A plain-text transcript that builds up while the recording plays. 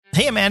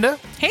Hey, Amanda.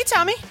 Hey,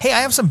 Tommy. Hey, I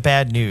have some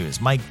bad news.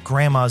 My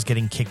grandma's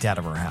getting kicked out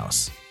of her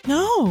house.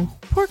 No,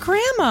 poor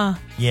grandma.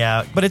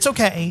 Yeah, but it's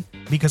okay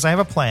because I have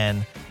a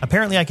plan.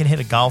 Apparently, I can hit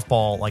a golf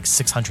ball like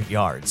 600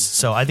 yards.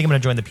 So I think I'm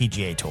going to join the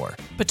PGA Tour.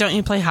 But don't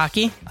you play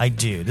hockey? I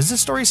do. Does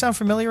this story sound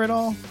familiar at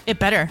all? It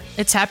better.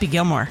 It's Happy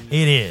Gilmore.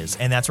 It is.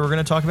 And that's what we're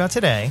going to talk about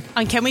today.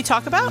 And Can We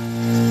Talk About?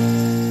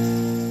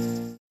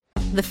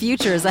 The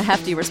future is a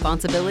hefty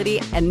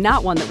responsibility and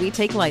not one that we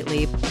take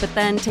lightly. But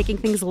then taking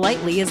things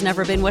lightly has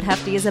never been what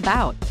Hefty is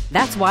about.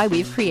 That's why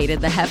we've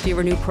created the Hefty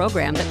Renew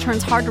program that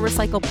turns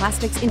hard-to-recycle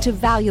plastics into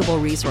valuable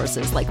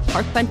resources like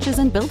park benches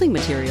and building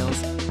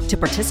materials. To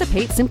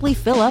participate, simply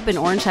fill up an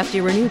orange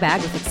Hefty Renew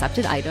bag with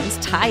accepted items,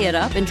 tie it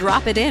up, and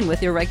drop it in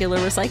with your regular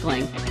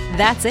recycling.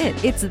 That's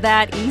it. It's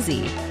that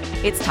easy.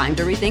 It's time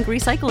to rethink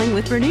recycling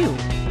with Renew.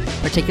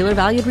 Particular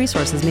valued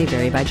resources may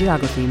vary by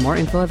geography. More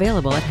info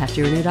available at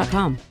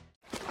heftyrenew.com.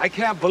 I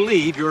can't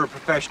believe you're a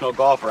professional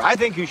golfer. I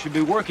think you should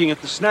be working at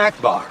the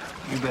snack bar.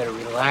 You better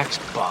relax,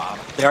 Bob.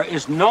 There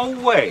is no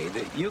way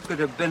that you could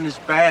have been as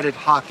bad at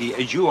hockey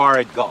as you are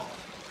at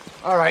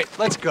golf. All right,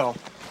 let's go.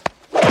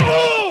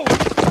 Oh!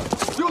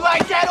 You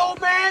like that, old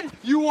man?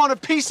 You want a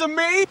piece of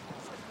me?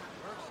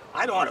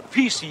 I don't want a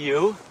piece of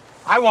you.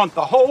 I want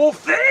the whole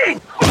thing.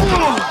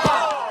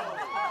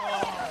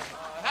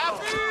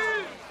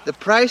 The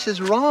price is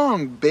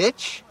wrong,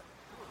 bitch.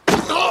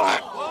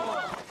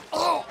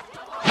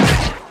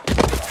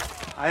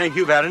 I think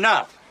you've had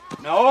enough.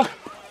 No?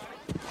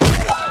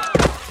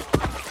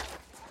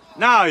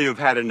 Now you've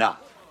had enough,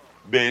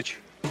 bitch.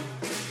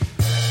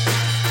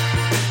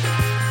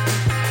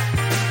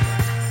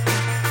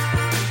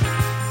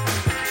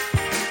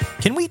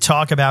 Can we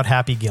talk about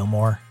Happy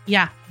Gilmore?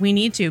 Yeah, we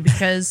need to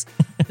because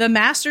the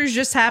Masters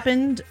just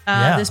happened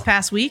this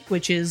past week,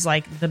 which is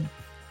like the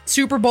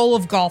Super Bowl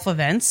of golf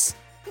events.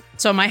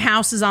 So my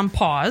house is on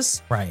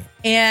pause. Right.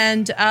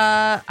 And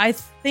I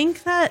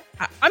think that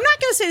I'm not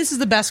going to say this is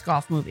the best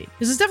golf movie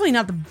because it's definitely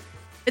not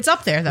it's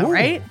up there though,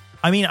 right?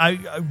 I mean,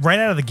 I right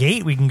out of the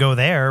gate, we can go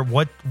there.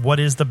 What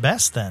is the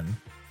best then?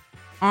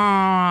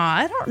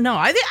 I don't know.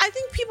 I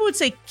think people would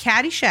say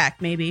Caddyshack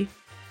maybe.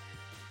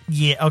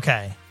 Yeah.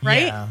 Okay.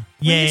 Right? Yeah.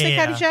 You say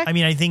Caddyshack? I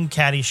mean, I think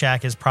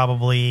Caddyshack is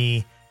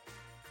probably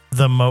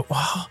the most.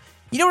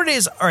 You know what it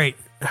is? All right.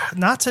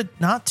 Not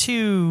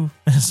to.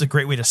 This is a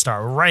great way to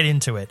start. Right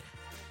into it.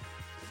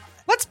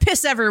 Let's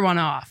piss everyone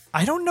off.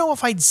 I don't know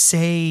if I'd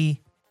say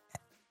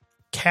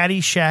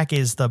Caddyshack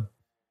is the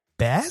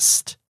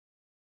best.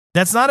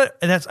 That's not a.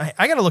 That's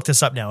I got to look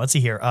this up now. Let's see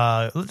here.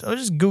 Let's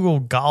just Google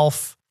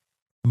golf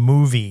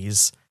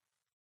movies.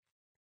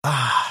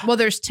 Well,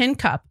 there's Tin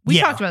Cup. We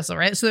talked about this,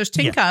 right? So there's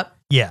Tin Cup.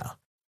 Yeah.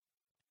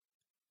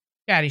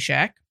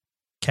 Caddyshack.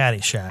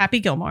 Happy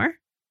Gilmore.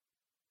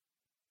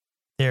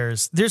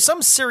 There's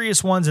some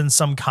serious ones and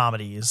some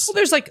comedies. Well,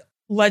 there's like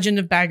Legend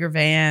of Bagger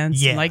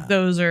Vance. Yeah. And like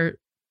those are.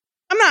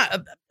 I'm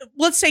not.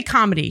 Let's say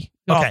comedy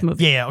golf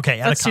movie. Yeah.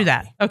 Okay. Let's do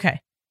that. Okay.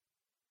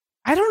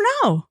 I don't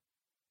know.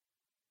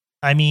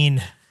 I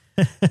mean,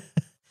 do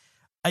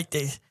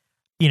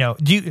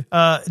you,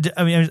 I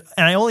mean,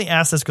 and I only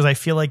ask this because I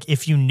feel like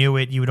if you knew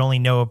it, you would only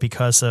know it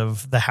because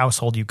of the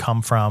household you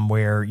come from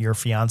where your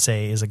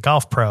fiance is a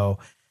golf pro.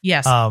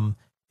 Yes. Have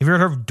you ever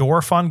heard of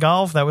Dorf on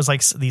Golf? That was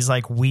like these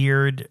like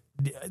weird.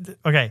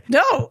 Okay.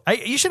 No.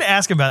 You should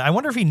ask him about it. I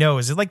wonder if he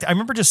knows. It like I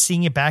remember just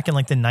seeing it back in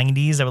like the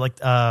 90s. I would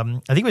like I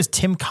think it was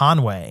Tim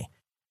Conway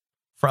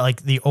for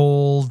like the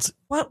old.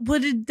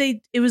 What did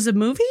they? It was a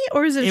movie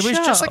or is it? It was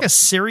just like a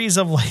series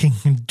of like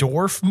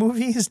Dorf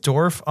movies.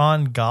 Dorf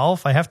on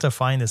Golf. I have to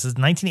find this. It's a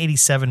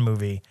 1987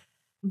 movie,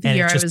 and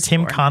it's just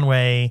Tim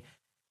Conway.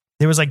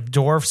 There was like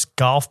Dorf's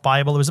Golf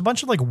Bible. There was a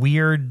bunch of like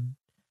weird.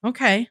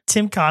 Okay.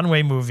 Tim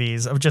Conway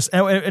movies of just,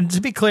 and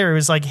to be clear, it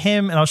was like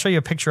him, and I'll show you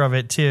a picture of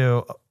it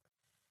too.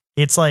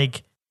 It's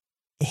like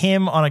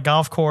him on a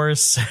golf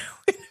course,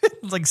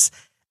 like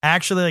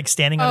actually like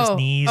standing on his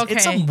knees. Okay.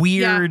 It's some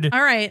weird,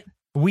 all right,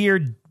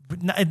 weird,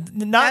 not in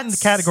the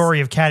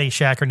category of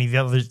Caddyshack or any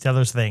of the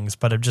other things,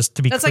 but just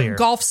to be that's clear. Like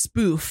golf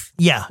spoof.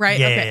 Yeah. Right.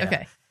 Yeah, okay. yeah.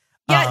 Okay.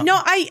 Yeah. No,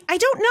 I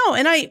don't know,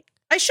 and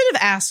I should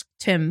have asked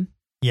Tim.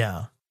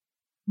 Yeah.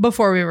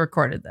 Before we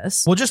recorded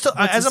this. Well, just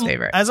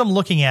as I'm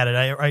looking at it,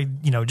 I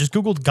just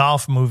Googled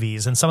golf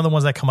movies, and some of the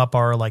ones that come up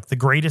are like The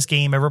Greatest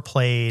Game Ever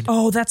Played.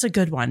 Oh, that's a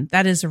good one.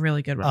 That is a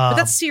really good one. But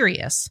that's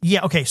serious.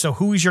 Yeah. Okay. So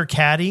Who's Your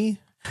Caddy?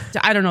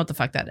 I don't know what the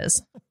fuck that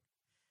is.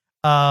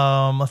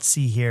 Let's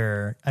see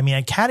here. I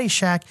mean,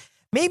 Caddyshack.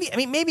 Maybe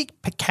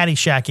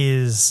Caddyshack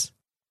is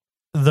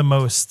the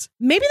most.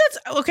 Maybe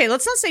that's okay.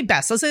 Let's not say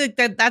best. Let's say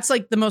that's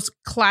like the most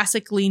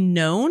classically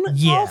known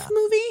golf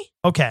movie.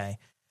 Okay,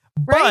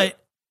 right? But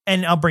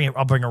and I'll bring it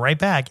right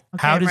back.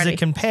 Okay, how does it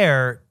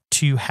compare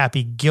to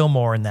Happy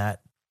Gilmore in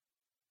that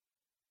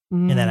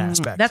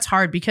aspect? That's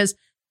hard because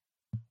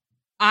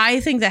I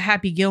think that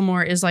Happy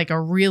Gilmore is like a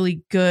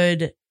really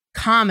good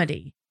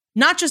comedy,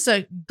 not just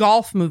a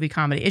golf movie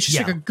comedy. It's just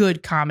like a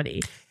good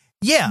comedy.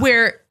 Yeah.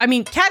 Where, I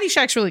mean,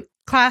 Caddyshack's really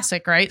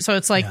classic, right? So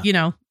it's like,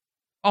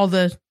 all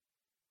the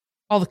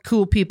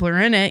cool people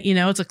are in it.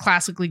 It's a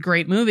classically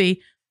great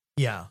movie.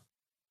 Yeah.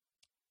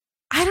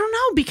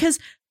 because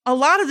a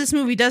lot of this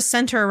movie does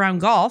center around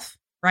golf,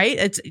 right?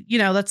 It's,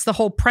 that's the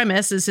whole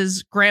premise is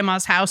his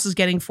grandma's house is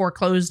getting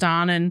foreclosed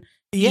on, and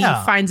he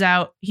finds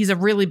out he's a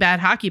really bad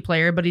hockey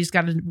player, but he's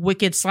got a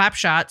wicked slap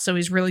shot, so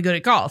he's really good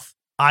at golf.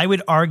 I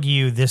would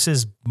argue this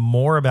is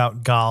more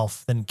about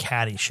golf than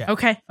Caddyshack.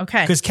 Okay.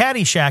 Because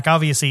Caddyshack,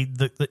 obviously,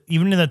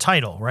 even in the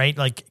title, right?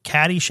 Like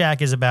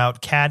Caddyshack is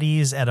about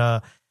caddies at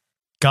a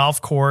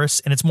golf course,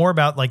 and it's more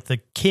about like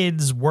the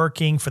kids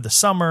working for the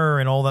summer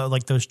and all that,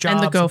 like those jobs.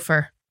 And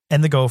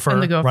the gopher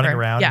running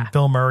around, and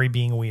Bill Murray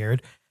being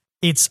weird.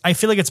 I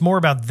feel like it's more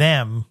about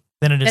them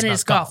than it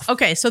is golf.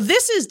 Okay, so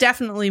this is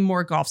definitely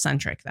more golf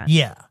centric then.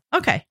 Yeah.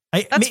 Okay,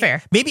 that's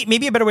fair.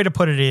 Maybe a better way to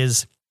put it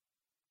is,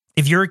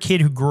 if you're a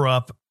kid who grew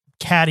up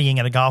caddying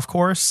at a golf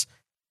course,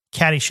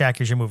 Caddyshack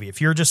is your movie. If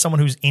you're just someone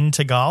who's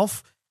into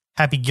golf,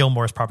 Happy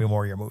Gilmore is probably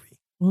more your movie.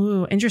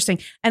 Ooh, interesting.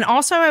 And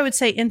also I would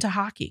say into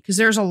hockey, because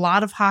there's a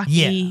lot of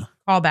hockey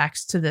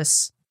callbacks to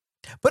this.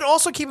 But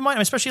also keep in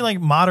mind, especially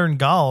like modern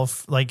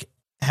golf, like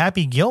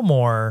Happy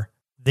Gilmore,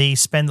 they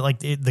spend like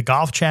the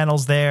golf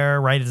channels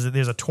there, right?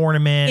 There's a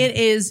tournament. It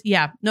is.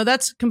 Yeah, no,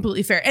 that's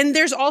completely fair. And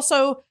there's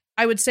also,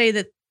 I would say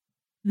that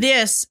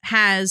this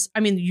has,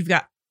 you've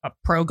got a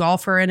pro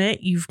golfer in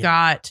it. You've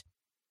got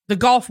the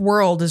golf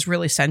world is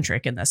really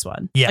centric in this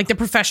one. Yeah. Like the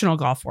professional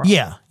golf world.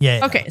 Yeah.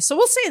 Okay. So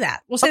we'll say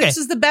that. We'll say this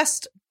is the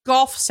best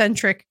golf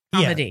centric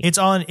comedy.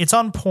 Yeah, it's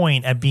on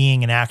point at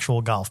being an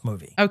actual golf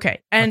movie.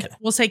 Okay. And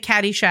we'll say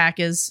Caddyshack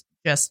is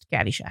just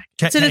Caddyshack.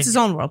 It's in its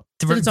own world.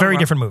 Very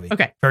different movie.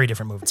 Okay. Very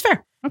different movie. That's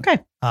fair. Okay.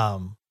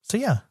 So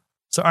yeah.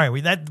 So all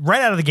right, that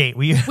right out of the gate,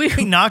 we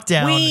knocked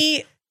down.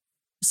 We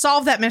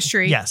solved that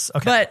mystery. Yes.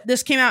 Okay. But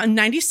this came out in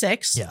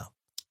 96. Yeah.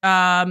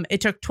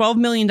 It took $12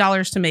 million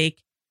to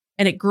make,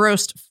 and it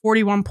grossed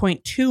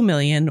 $41.2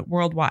 million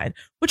worldwide,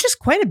 which is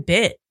quite a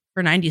bit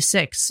for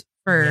 96.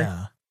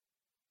 Well,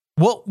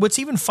 what's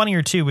even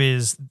funnier too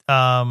is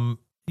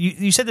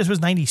you said this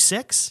was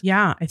 96?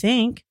 Yeah, I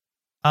think.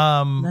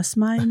 Unless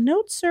my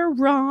notes are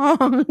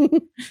wrong.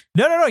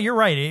 No, you're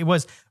right. It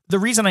was. The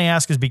reason I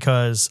ask is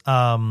because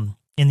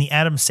in the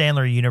Adam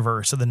Sandler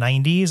universe of the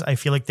 90s, I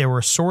feel like there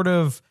were sort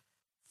of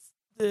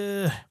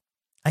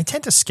I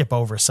tend to skip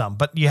over some,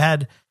 but you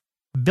had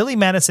Billy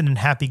Madison and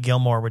Happy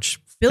Gilmore,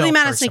 which Billy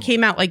Madison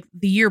came out like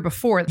the year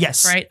before this,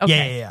 yes. right?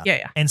 Okay.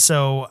 Yeah. And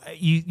so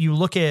you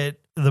look at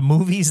the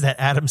movies that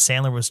Adam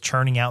Sandler was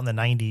churning out in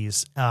the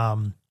 90s,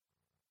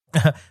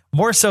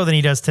 more so than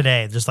he does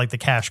today, just like the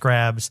cash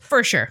grabs.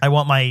 For sure. I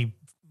want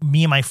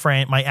me and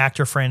my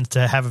actor friends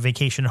to have a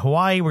vacation in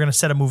Hawaii. We're going to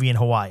set a movie in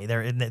Hawaii.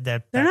 They're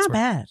not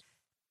bad.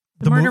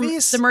 The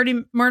movies?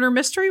 The murder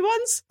mystery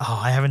ones? Oh,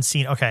 I haven't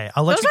seen. Okay.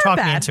 I'll let you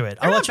talk me into it.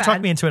 I'll let you talk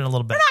me into it in a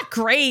little bit. They're not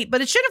great, but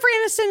it's Jennifer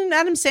Aniston and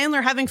Adam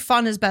Sandler having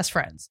fun as best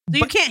friends. So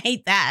you can't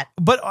hate that.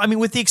 But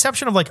with the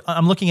exception of like,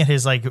 I'm looking at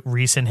his like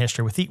recent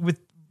history with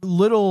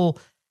little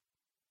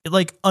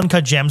like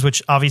Uncut Gems,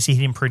 which obviously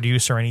he didn't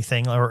produce or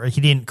anything, or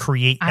he didn't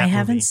create that movie. I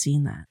haven't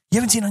seen that. You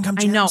haven't seen Uncut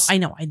Gems? I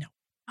know.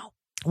 Oh.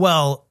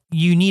 Well,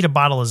 you need a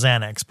bottle of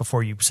Xanax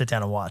before you sit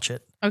down and watch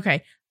it.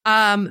 Okay.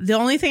 The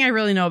only thing I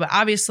really know about,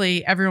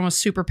 obviously everyone was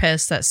super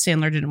pissed that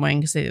Sandler didn't win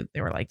because they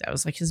were like, that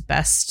was like his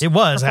best. It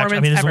was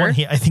actually. There's ever. one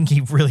I think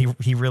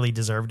he really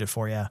deserved it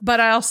for. Yeah. But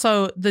I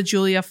also the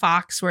Julia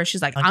Fox where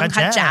she's like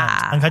Uncut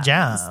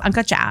Gems.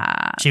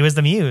 She was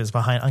the muse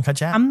behind Uncut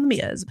Gems. I'm the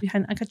muse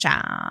behind Uncut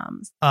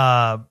Gems.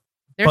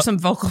 There's some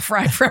vocal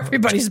fry for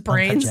everybody's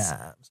brains.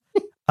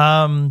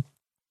 But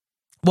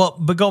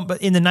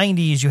in the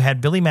 90s you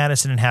had Billy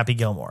Madison and Happy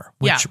Gilmore,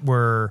 which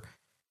were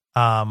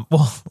all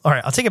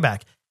right, I'll take it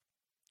back.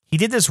 He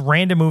did this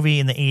random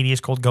movie in the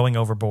 80s called Going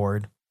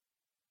Overboard,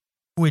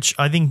 which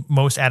I think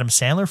most Adam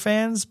Sandler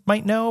fans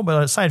might know.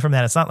 But aside from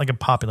that, it's not like a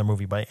popular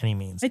movie by any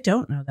means. I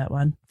don't know that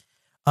one.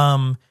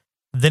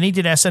 Then he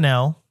did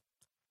SNL,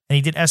 and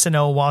he did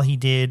SNL while he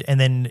did, and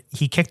then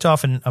he kicked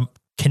off and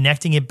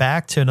connecting it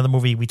back to another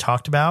movie we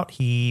talked about.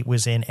 He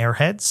was in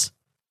Airheads.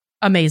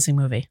 Amazing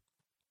movie.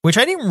 Which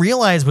I didn't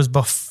realize was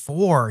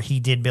before he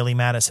did Billy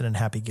Madison and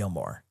Happy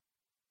Gilmore.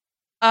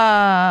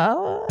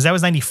 Because that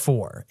was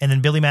 94, and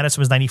then Billy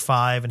Madison was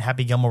 95, and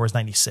Happy Gilmore was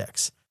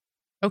 96.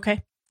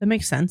 Okay, that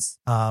makes sense.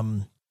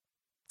 Then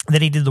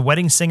he did The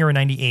Wedding Singer in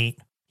 98.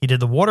 He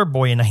did The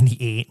Waterboy in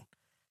 98,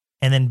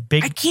 and then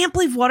I can't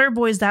believe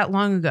Waterboy is that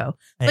long ago.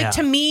 Like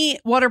to me,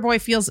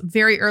 Waterboy feels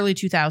very early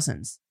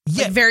 2000s.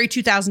 Yeah, like very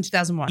 2000,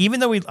 2001. Even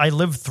though I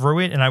lived through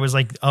it, and I was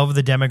like of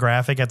the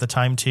demographic at the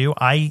time too,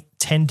 I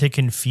tend to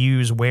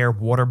confuse where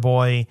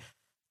Waterboy,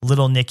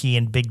 Little Nicky,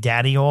 and Big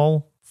Daddy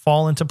all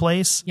fall into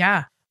place.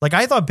 Yeah. Like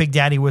I thought Big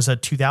Daddy was a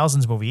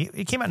 2000s movie.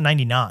 It came out in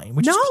 99,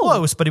 which is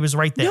close, but it was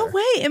right there. No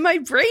way. In my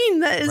brain,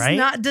 that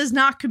is does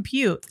not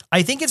compute.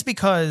 I think it's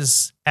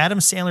because Adam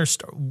Sandler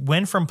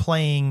went from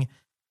playing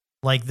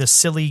like the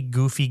silly,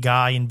 goofy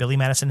guy in Billy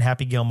Madison and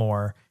Happy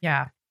Gilmore.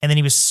 Yeah. And then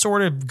he was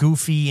sort of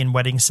goofy in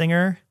Wedding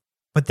Singer.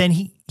 But then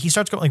he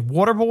starts going like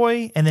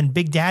Waterboy and then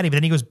Big Daddy, but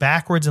then he goes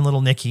backwards in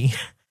Little Nicky.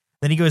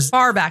 Then he goes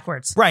far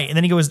backwards. Right. And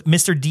then he goes,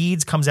 Mr.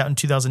 Deeds comes out in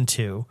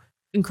 2002.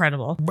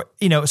 incredible.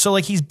 You know, so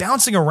like he's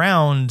bouncing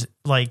around,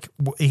 like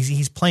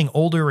he's playing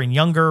older and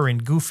younger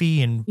and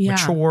goofy and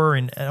mature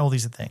and all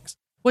these things.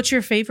 What's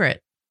your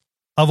favorite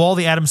of all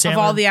the Adam Sandler? Of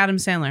all the Adam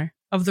Sandler,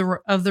 of the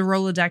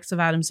Rolodex of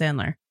Adam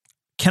Sandler.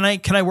 Can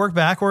I work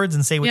backwards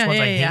and say which ones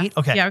I hate?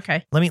 Okay. Yeah.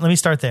 Okay. Let me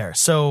start there.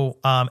 So,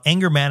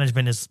 Anger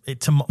Management is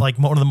like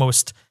one of the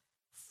most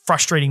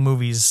frustrating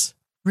movies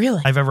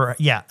really I've ever.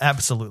 Yeah,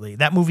 absolutely.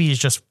 That movie is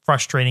just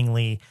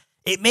frustratingly.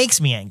 It makes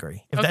me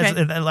angry. I don't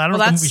know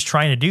if the movie's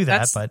trying to do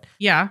that, but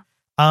yeah.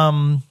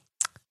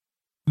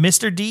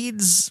 Mr.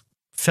 Deeds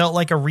felt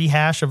like a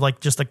rehash of like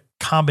just a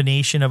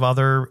combination of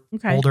other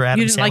older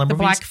Adam Sandler movies. You didn't like the movies.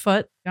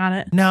 Blackfoot? Got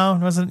it. No,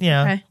 it wasn't.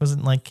 Yeah, it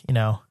wasn't like, you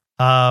know.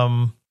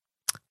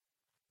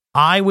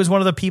 I was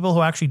one of the people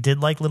who actually did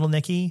like Little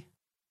Nicky.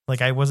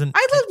 Like I loved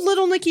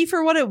Little Nicky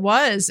for what it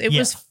was.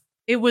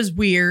 It was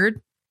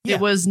weird. Yeah.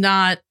 It was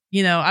not,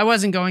 you know, I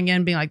wasn't going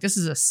in being like, this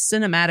is a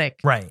cinematic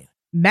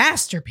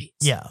masterpiece.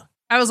 Yeah.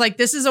 I was like,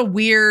 this is a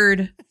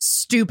weird,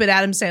 stupid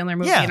Adam Sandler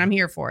movie, and I'm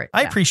here for it.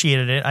 I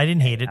appreciated it. I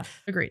didn't hate it.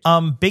 Agreed.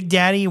 Big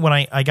Daddy, when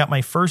I got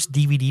my first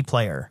DVD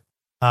player,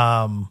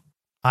 I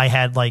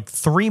had like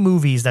 3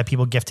 movies that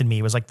people gifted me.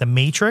 It was like The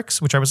Matrix,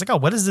 which I was like, oh,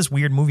 what is this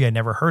weird movie I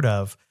never heard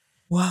of?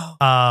 Wow.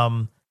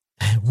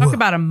 Talk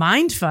about a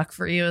mind fuck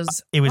for you.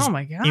 Oh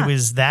my God. It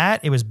was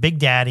that. It was Big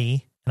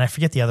Daddy. And I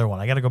forget the other one.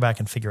 I got to go back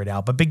and figure it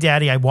out. But Big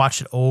Daddy, I watched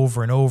it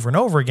over and over and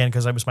over again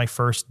because it was my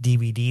first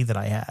DVD that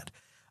I had.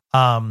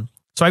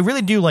 So I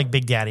really do like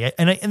Big Daddy.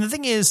 And the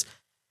thing is,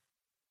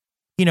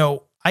 you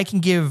know, I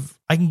can give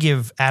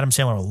Adam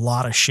Sandler a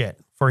lot of shit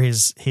for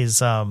his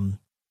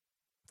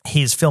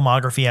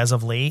filmography as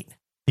of late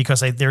because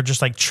they're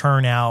just like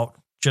churn out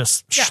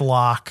just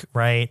schlock,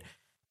 right?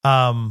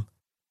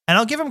 And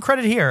I'll give him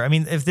credit here. I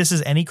mean, if this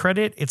is any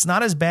credit, it's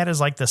not as bad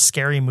as like the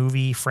Scary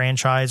Movie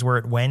franchise where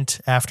it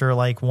went after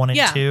like 1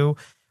 and 2,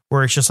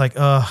 where it's just like,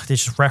 they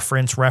just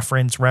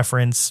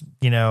reference,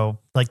 you know,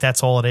 like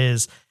that's all it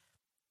is.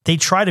 They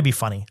try to be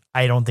funny.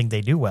 I don't think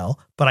they do well,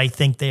 but I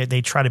think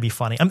they try to be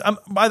funny. I'm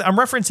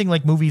referencing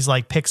like movies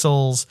like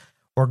Pixels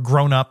or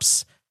Grown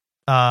Ups,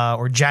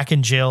 or Jack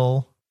and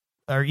Jill,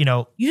 or, you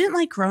know. You didn't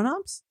like Grown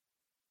Ups?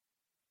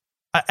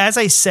 As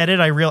I said it,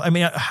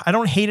 I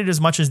don't hate it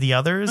as much as the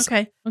others.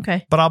 Okay.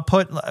 But I'll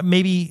put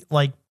maybe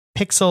like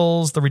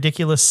Pixels, The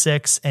Ridiculous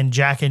Six, and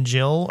Jack and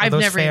Jill. I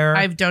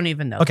don't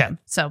even know them.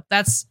 So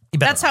that's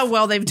how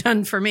well they've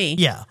done for me.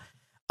 Yeah.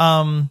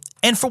 And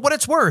for what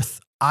it's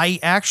worth, I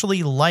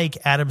actually like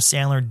Adam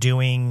Sandler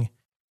doing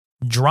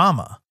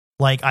drama.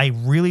 Like I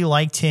really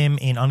liked him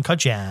in Uncut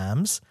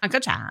Gems.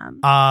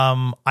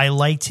 I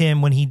liked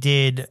him when he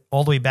did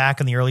all the way back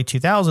in the early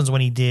 2000s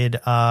when he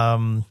did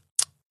Punch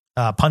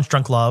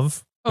Drunk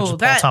Love. Oh,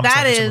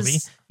 that is movie.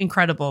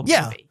 Incredible.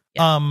 Yeah. Movie.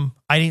 Yeah.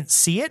 I didn't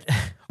see it,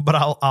 but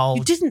I'll.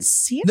 You didn't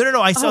see it?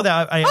 No. I saw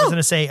that. I was going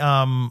to say,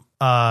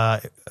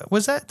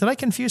 was that? Did I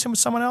confuse him with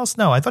someone else?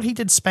 No, I thought he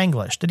did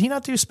Spanglish. Did he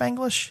not do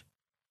Spanglish?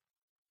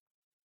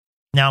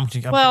 Now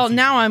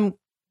I'm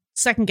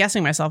second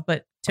guessing myself,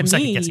 but to I'm me,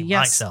 second guessing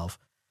myself.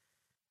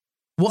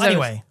 Well,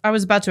 anyway, I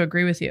was about to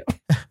agree with you.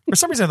 For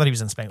some reason, I thought he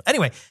was in Spanglish.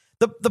 Anyway,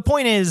 the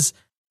point is,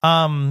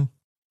 I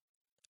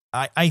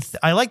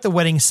like The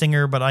Wedding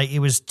Singer, but it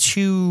was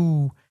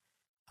too,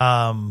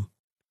 again,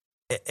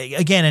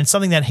 and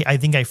something that I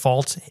think I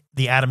fault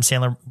the Adam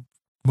Sandler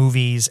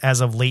movies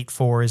as of late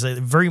for is it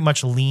very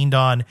much leaned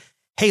on,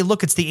 hey,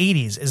 look, it's the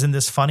 80s. Isn't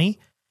this funny?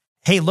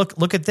 Hey,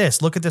 look at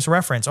this. Look at this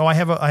reference. Oh, I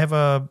have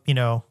a, you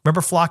know,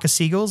 remember Flock of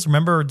Seagulls?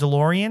 Remember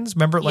DeLoreans?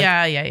 Remember like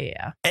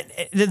Yeah. And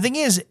the thing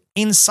is,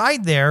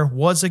 inside there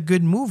was a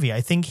good movie.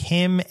 I think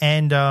him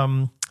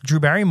and Drew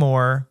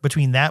Barrymore,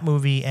 between that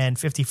movie and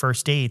 50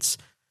 First Dates,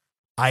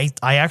 I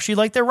actually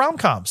like their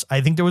rom-coms.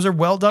 I think there was a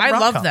well done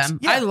rom-coms. I love them.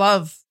 Yeah. I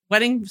love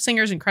Wedding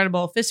Singer's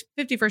incredible.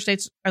 50 First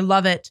Dates, I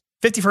love it.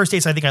 50 First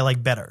Dates I think I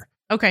like better.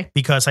 Okay.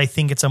 Because I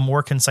think it's a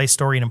more concise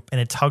story and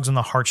it tugs on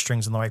the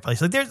heartstrings in the right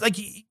place. Like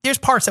there's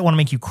parts that want to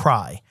make you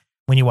cry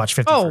when you watch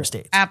 50 First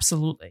Dates.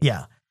 Absolutely.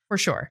 Yeah. For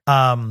sure.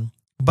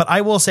 But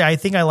I will say I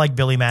think I like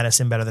Billy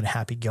Madison better than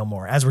Happy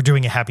Gilmore, as we're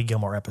doing a Happy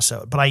Gilmore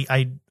episode. But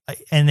I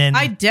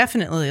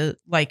definitely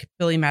like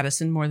Billy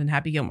Madison more than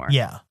Happy Gilmore.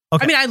 Yeah.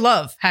 Okay. I mean, I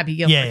love Happy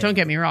Gilmore. Yeah. Don't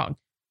get me wrong.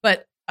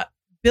 But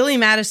Billy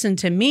Madison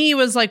to me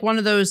was like one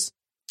of those,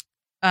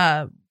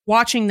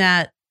 watching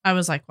that, I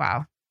was like,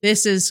 wow,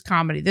 this is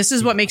comedy. This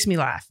is what makes me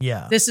laugh.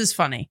 Yeah. This is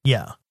funny.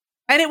 Yeah.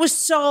 And it was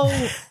so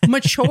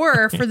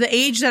mature for the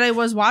age that I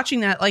was watching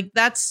that. Like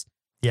that's.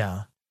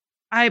 Yeah.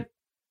 I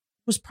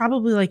was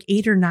probably like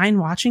 8 or 9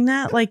 watching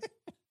that. Like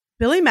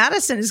Billy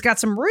Madison has got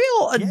some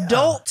real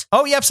adult.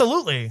 Oh, yeah,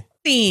 absolutely.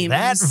 Themes.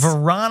 That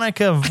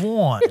Veronica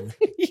Vaughn.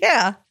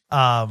 Yeah.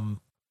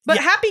 But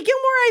Happy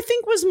Gilmore, I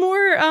think, was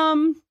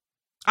more.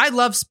 I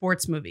love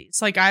sports movies.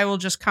 Like I will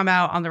just come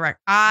out on the record.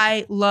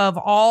 I love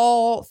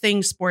all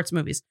things sports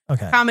movies.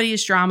 Okay.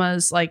 Comedies,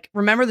 dramas. Like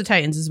Remember the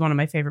Titans is one of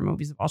my favorite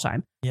movies of all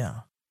time.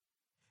 Yeah.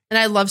 And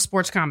I love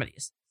sports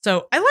comedies.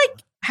 So I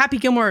like Happy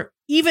Gilmore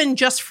even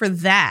just for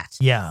that.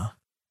 Yeah.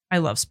 I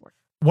love sports.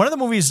 One of the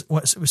movies,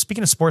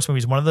 speaking of sports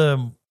movies, one of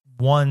the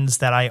ones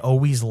that I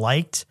always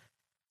liked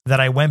that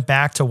I went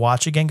back to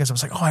watch again because I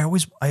was like, I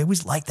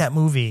always liked that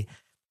movie.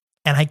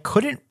 And I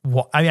couldn't,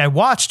 I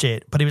watched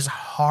it, but it was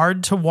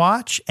hard to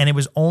watch. And it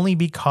was only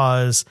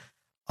because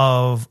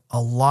of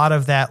a lot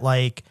of that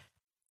like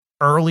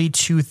early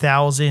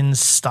 2000s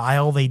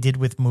style they did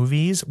with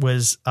movies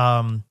was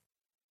Any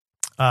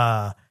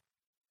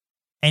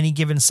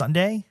Given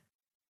Sunday.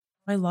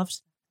 I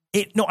loved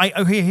it. No,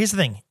 okay, here's the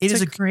thing. It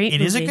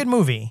is a good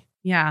movie.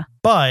 Yeah.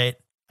 But,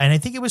 and I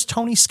think it was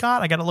Tony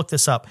Scott. I got to look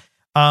this up.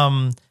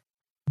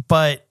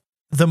 But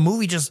the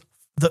movie just,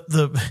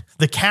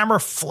 the camera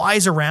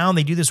flies around.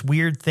 They do this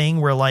weird thing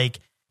where like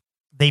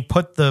they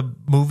put the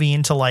movie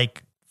into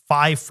like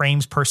 5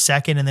 frames per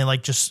second and they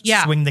like just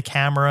swing the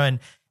camera and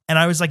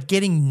I was like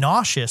getting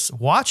nauseous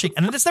watching,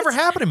 and it's never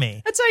happened to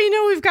me. That's how you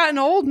know we've gotten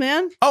old,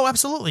 man. Oh,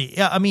 absolutely.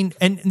 Yeah. I mean,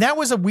 and that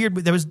was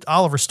that was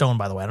Oliver Stone,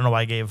 by the way. I don't know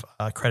why I gave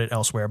credit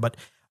elsewhere, but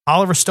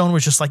Oliver Stone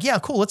was just like, yeah,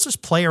 cool. Let's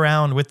just play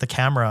around with the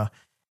camera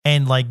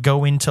and like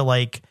go into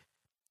like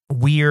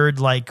weird,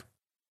 like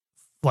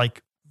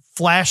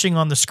flashing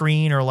on the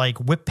screen or like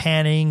whip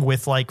panning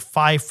with like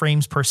 5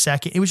 frames per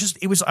second. I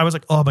was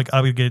like, oh my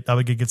God, I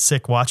would get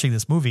sick watching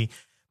this movie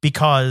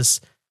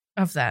because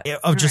of that,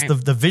 of just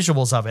the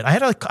visuals of it. I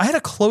had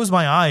to close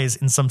my eyes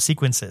in some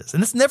sequences,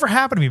 and this never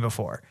happened to me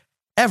before,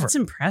 ever. It's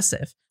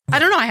impressive. I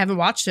don't know. I haven't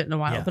watched it in a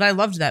while, but I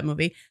loved that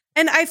movie.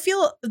 And I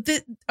feel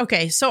that,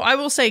 okay, so I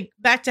will say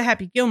back to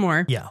Happy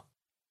Gilmore. Yeah.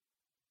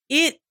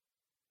 It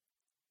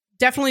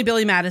definitely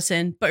Billy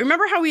Madison, but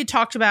remember how we had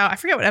talked about, I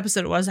forget what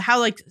episode it was, how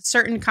like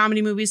certain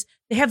comedy movies,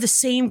 they have the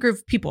same group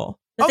of people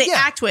that they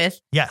act with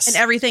and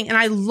everything. And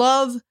I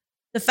love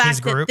the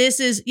fact that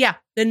this is,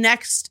 the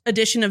next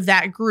edition of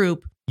that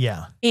group.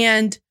 Yeah.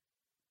 And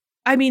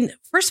I mean,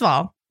 first of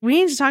all,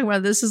 we need to talk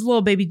about this is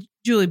little baby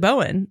Julie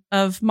Bowen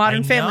of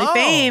Modern Family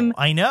fame.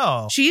 I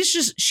know.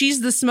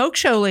 She's the smoke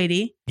show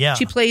lady. Yeah.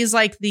 She plays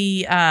like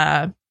the,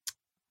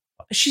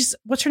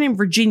 what's her name?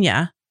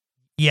 Virginia.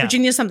 Yeah.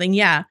 Virginia something.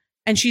 Yeah.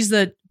 And she's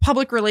the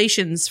public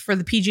relations for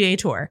the PGA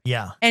Tour.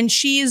 Yeah. And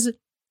she's,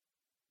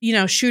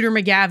 Shooter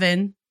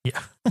McGavin. Yeah.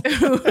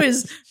 Who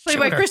is played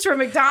by Christopher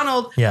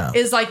McDonald,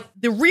 is like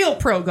the real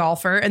pro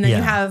golfer. And then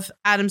you have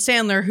Adam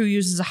Sandler, who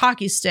uses a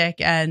hockey stick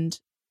and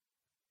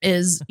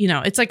is,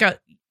 it's like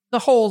the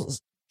whole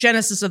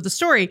genesis of the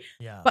story.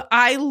 Yeah. But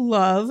I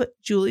love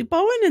Julie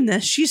Bowen in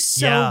this. She's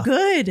so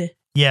good.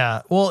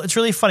 Yeah. Well, it's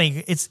really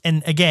funny.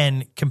 And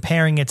again,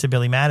 comparing it to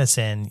Billy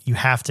Madison, you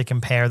have to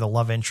compare the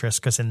love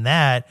interest, because in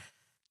that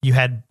you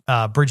had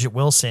Bridget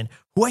Wilson,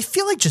 who I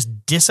feel like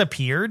just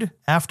disappeared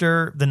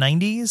after the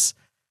 90s.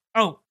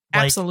 Oh,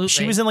 like, absolutely.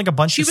 She was in like a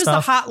bunch of stuff. She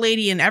was the hot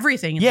lady in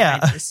everything. In the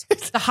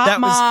 90s. The hot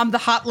mom, the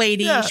hot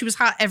lady. Yeah. She was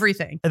hot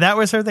everything. That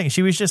was her thing.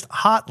 She was just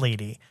hot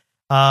lady.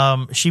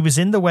 She was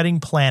in The Wedding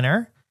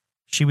Planner.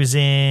 She was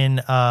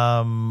in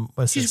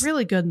she's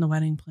really good in The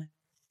Wedding Planner.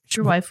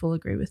 Your wife will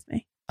agree with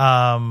me.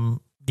 I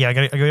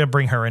gotta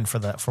bring her in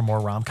for more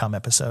rom-com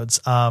episodes.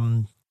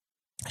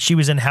 She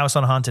was in House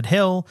on Haunted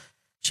Hill.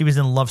 She was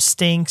in Love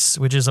Stinks,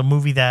 which is a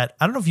movie that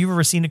I don't know if you've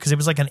ever seen it, because it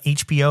was like an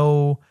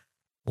HBO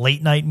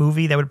late night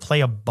movie that would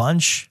play a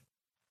bunch.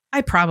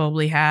 I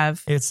probably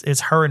have.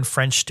 It's her and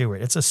French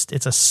Stewart. It's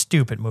a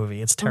stupid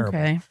movie. It's terrible.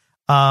 Okay.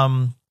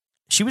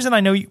 She was in I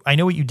Know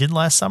What You Did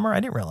Last Summer. I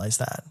didn't realize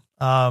that.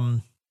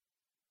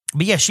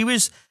 But yeah,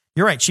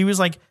 you're right. She was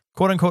like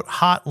quote unquote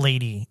hot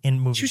lady in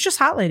movies. She was just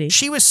hot lady.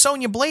 She was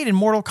Sonya Blade in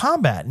Mortal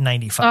Kombat in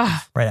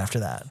 95 right after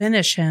that.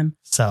 Finish him.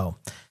 So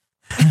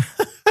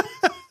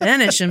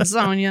finish him,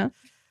 Sonya.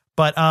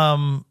 But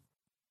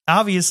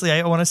obviously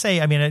I want to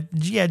say, I mean,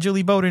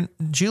 Julie Bowen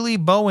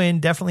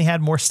definitely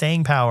had more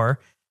staying power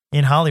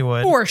in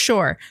Hollywood. For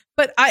sure.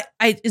 But I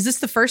is this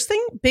the first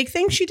big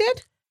thing she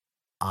did?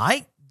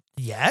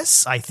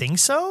 Yes, I think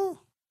so.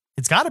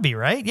 It's got to be,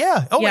 right?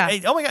 Yeah. Oh my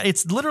God.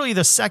 It's literally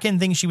the second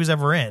thing she was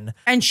ever in.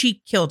 And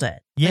she killed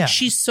it. Yeah. Like,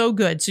 she's so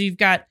good. So you've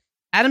got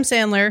Adam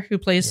Sandler, who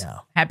plays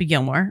Happy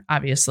Gilmore.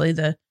 Obviously,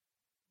 the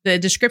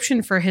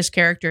description for his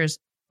character is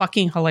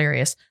fucking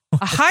hilarious.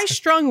 A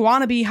high-strung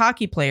wannabe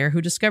hockey player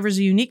who discovers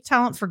a unique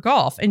talent for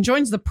golf and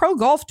joins the pro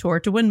golf tour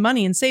to win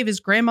money and save his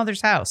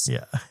grandmother's house.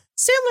 Yeah.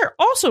 Sandler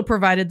also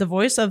provided the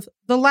voice of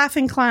the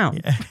laughing clown.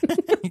 Yeah.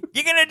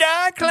 You're gonna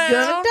die, clown.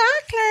 You're gonna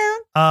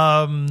die,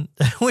 clown.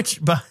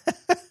 Which,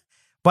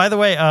 by the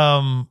way,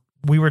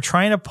 we were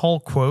trying to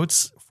pull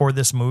quotes for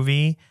this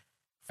movie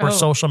for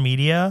social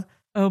media.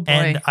 Oh boy.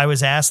 And I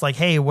was asked like,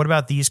 hey, what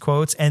about these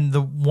quotes? And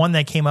the one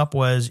that came up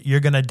was,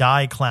 you're gonna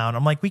die, clown.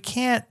 I'm like, we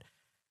can't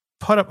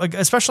put up, like,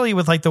 especially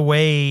with like the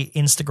way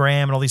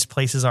Instagram and all these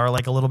places are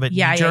like a little bit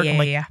knee-jerk. I'm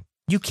like,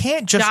 you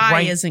can't just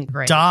write isn't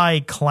great.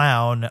 Die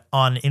clown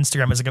on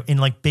Instagram as in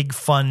like big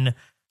fun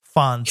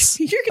fonts.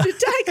 You're gonna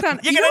die, clown.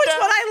 You know what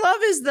I love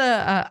is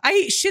the I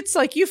eat shits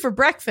like you for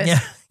breakfast. Yeah.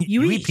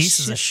 You eat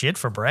pieces of shit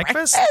for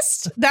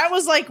breakfast? That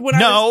was like when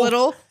I was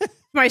little.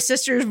 My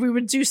sisters, we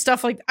would do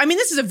stuff like, I mean,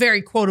 this is a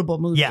very quotable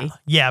movie.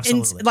 Yeah,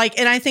 absolutely.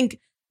 And I think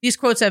these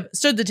quotes have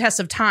stood the test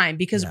of time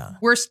because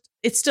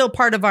it's still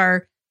part of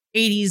our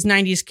 80s,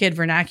 90s kid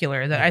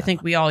vernacular that I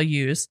think we all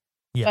use.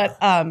 Yeah.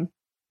 But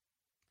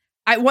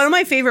One of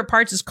my favorite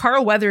parts is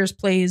Carl Weathers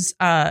plays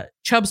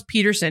Chubbs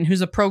Peterson,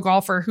 who's a pro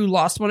golfer who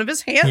lost one of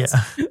his hands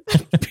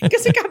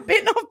because he got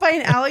bitten off by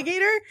an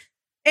alligator.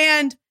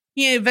 And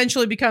he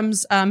eventually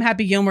becomes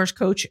Happy Gilmore's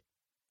coach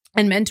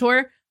and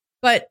mentor.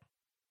 But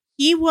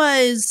he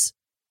was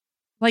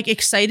like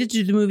excited to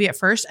do the movie at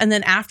first, and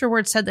then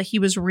afterwards said that he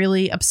was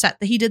really upset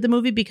that he did the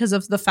movie because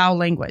of the foul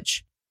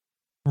language.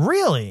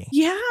 Really?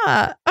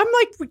 Yeah. I'm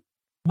like,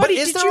 buddy,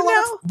 did you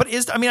know?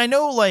 I mean, I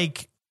know,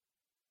 like,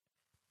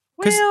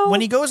 because when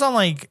he goes on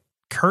like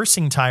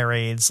cursing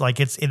tirades, like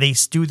they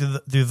do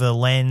through the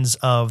lens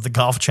of the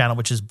Golf Channel,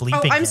 which is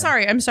bleeping. Oh, I'm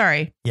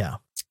sorry. Yeah.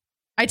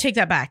 I take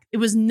that back. It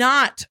was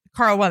not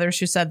Carl Weathers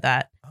who said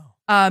that.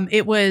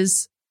 It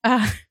was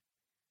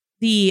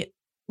the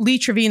Lee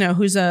Trevino,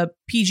 who's a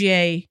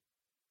PGA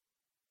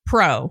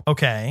pro.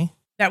 Okay.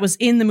 That was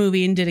in the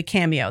movie and did a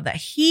cameo, that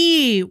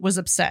he was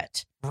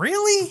upset.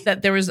 Really?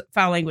 That there was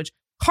foul language.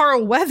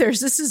 Carl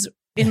Weathers, this is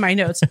in my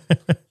notes.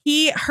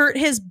 He hurt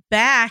his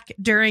back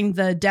during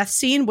the death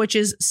scene, which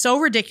is so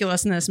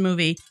ridiculous in this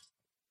movie.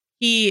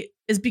 He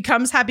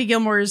becomes Happy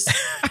Gilmore's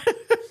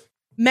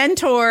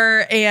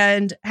mentor,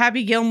 and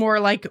Happy Gilmore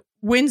like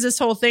wins this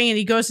whole thing, and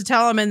he goes to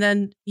tell him, and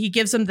then he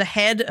gives him the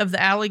head of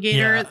the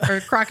alligator or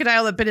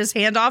crocodile that bit his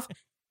hand off,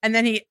 and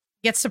then he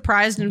gets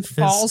surprised and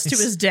falls to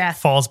his death.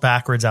 Falls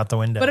backwards out the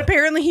window. But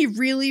apparently he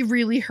really,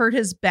 really hurt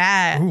his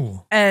back.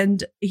 Ooh.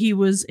 And he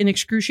was in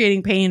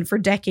excruciating pain for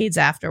decades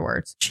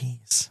afterwards.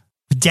 Jeez.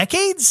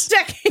 Decades?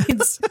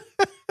 Decades.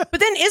 But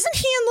then isn't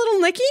he in Little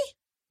Nicky?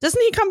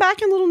 Doesn't he come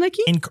back in Little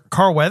Nicky? In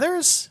Carl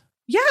Weathers?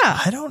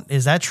 Yeah.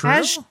 Is that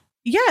true?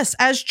 Yes,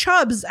 as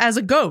Chubbs, as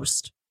a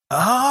ghost.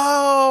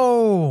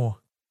 Oh,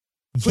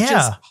 yeah. Which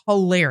is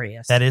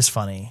hilarious. That is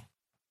funny.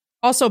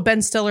 Also,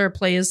 Ben Stiller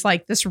plays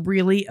like this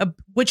really,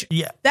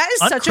 that is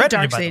such a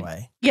dark scene.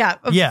 Yeah.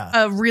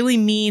 A really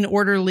mean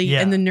orderly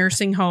in the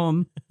nursing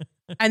home.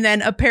 And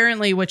then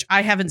apparently, which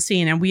I haven't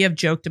seen, and we have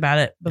joked about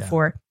it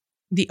before,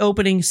 the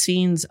opening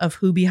scenes of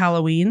Hubie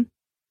Halloween.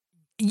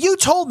 You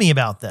told me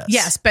about this.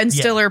 Yes. Ben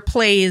Stiller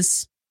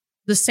plays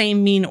the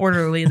same mean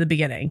orderly at the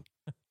beginning.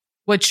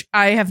 Which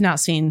I have not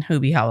seen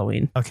Hubie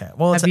Halloween. Okay.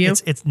 Well,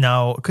 it's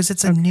no, because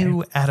it's a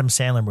new Adam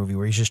Sandler movie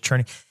where he's just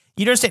turning.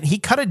 You understand? He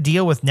cut a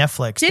deal with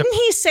Netflix. Didn't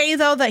he say,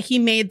 though, that he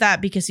made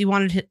that because he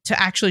wanted to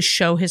actually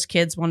show his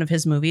kids one of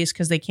his movies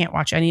because they can't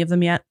watch any of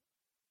them yet?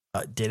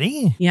 Did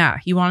he? Yeah.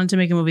 He wanted to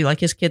make a movie like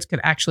his kids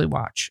could actually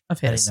watch of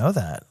his. I didn't know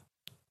that.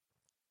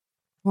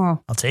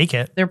 Well, I'll take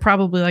it. They're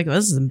probably like,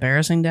 this is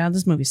embarrassing, Dad.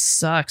 This movie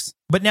sucks.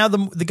 But now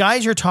the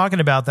guys you're talking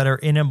about that are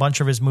in a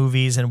bunch of his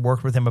movies and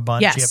worked with him a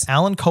bunch. Yes. You have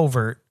Alan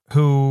Covert,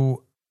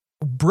 who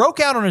broke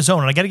out on his own.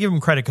 And I got to give him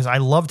credit because I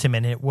loved him.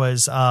 And it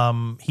was,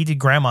 he did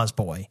Grandma's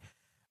Boy,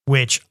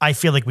 which I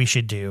feel like we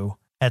should do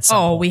at some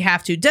point. We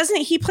have to.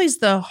 Doesn't he plays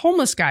the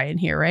homeless guy in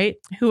here, right?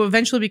 Who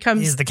eventually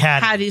becomes the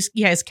caddy.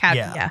 His caddy.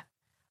 Yeah.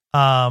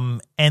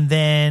 And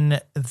then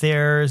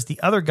there's the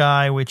other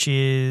guy, which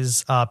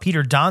is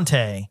Peter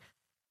Dante,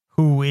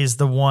 who is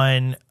the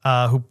one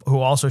who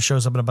also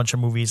shows up in a bunch of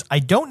movies. I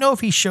don't know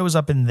if he shows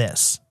up in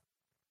this.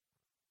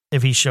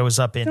 If he shows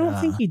up in, I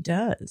don't think he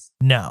does.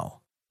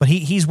 No, but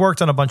he's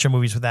worked on a bunch of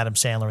movies with Adam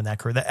Sandler in that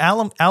career. The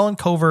Alan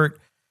Covert,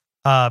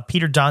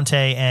 Peter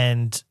Dante,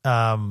 and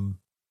Adam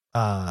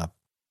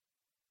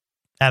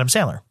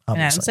Sandler.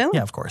 Obviously.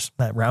 Yeah, of course.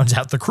 That rounds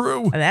out the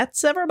crew.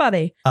 That's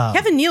everybody.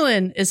 Kevin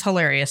Nealon is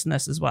hilarious in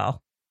this as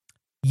well.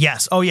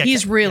 Yes. Oh, yeah.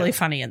 He's really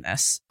funny in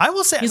this. I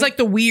will say he's like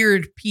the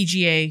weird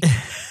PGA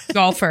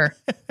golfer.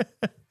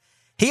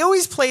 He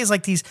always plays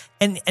like these,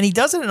 and he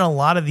does it in a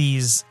lot of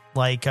these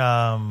like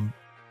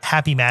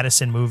Happy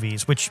Madison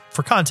movies, which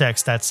for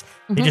context, that's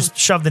they just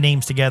shove the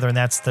names together, and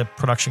that's the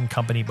production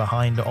company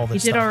behind all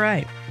this stuff. He did all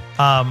right.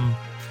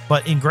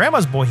 But in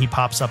Grandma's Boy, he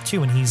pops up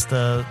too, and he's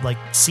the like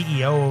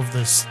CEO of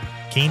this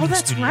gaming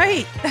studio.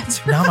 Right.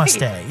 That's right.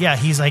 Namaste. Yeah,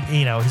 he's like,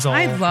 he's all.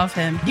 I love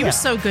him. He was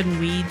so good in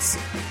Weeds.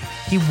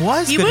 He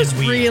was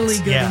really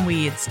good in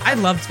Weeds. I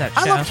loved that show.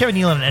 I love Kevin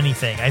Nealon in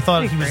anything. I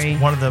thought he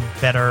was one of the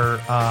better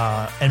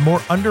and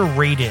more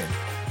underrated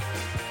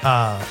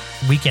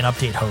weekend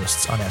update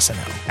hosts on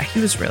SNL. Yeah, he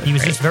was really He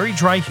was just very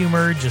dry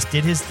humor, just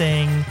did his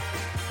thing,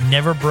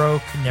 never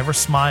broke, never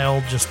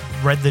smiled, just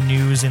read the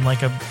news in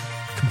like a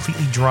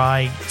completely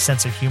dry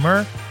sense of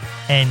humor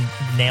and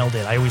nailed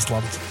it. I always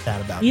loved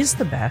that about him. He's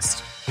the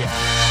best. Yeah.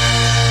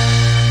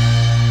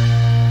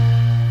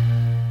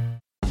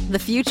 The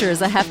future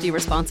is a hefty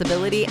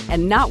responsibility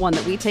and not one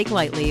that we take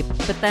lightly.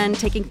 But then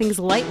taking things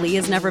lightly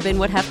has never been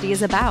what Hefty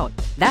is about.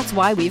 That's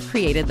why we've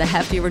created the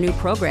Hefty Renew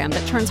program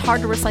that turns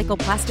hard-to-recycle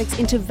plastics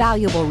into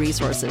valuable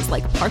resources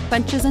like park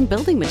benches and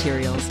building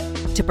materials.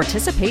 To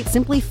participate,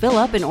 simply fill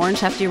up an orange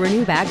Hefty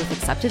Renew bag with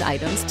accepted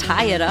items,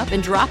 tie it up,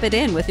 and drop it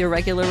in with your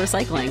regular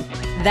recycling.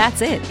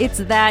 That's it. It's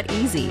that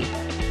easy.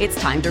 It's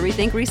time to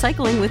rethink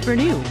recycling with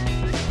Renew.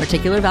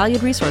 Particular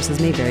valued resources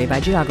may vary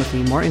by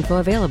geography. More info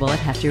available at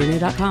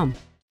heftyrenew.com.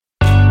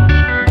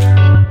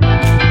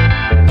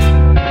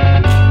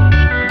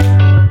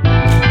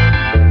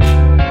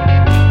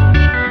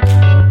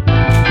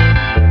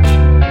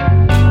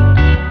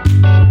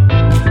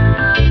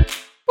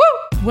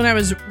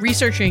 was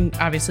researching,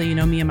 obviously, you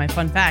know me and my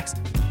fun facts,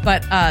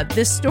 but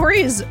this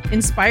story is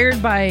inspired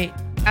by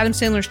Adam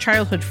Sandler's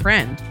childhood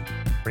friend.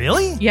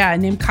 Really? Yeah,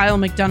 named Kyle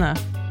McDonough.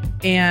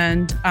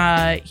 And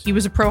he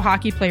was a pro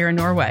hockey player in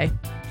Norway.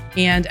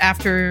 And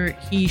after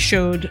he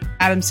showed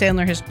Adam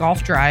Sandler his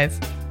golf drive,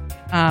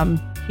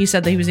 he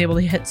said that he was able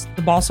to hit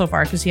the ball so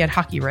far because he had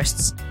hockey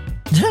wrists.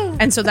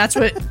 And so that's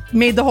what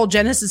made the whole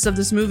genesis of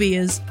this movie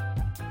is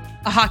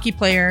a hockey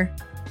player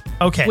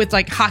with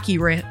like hockey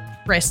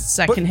wrists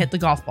that can hit the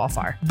golf ball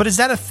far. But is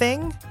that a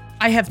thing?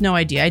 I have no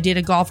idea. I date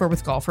a golfer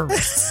with golfer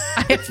wrists.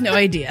 I have no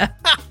idea.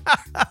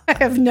 I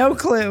have no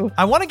clue.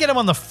 I want to get him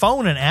on the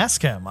phone and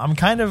ask him. I'm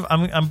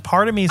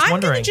part of me is wondering.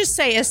 I'm going to just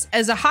say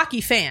as a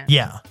hockey fan.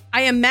 Yeah.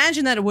 I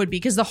imagine that it would be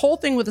because the whole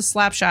thing with a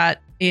slap shot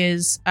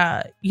is,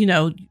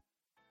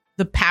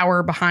 the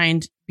power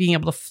behind being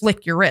able to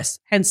flick your wrist.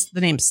 Hence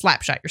the name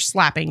slap shot. You're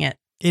slapping it.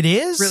 It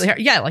is really hard.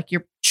 Yeah. Like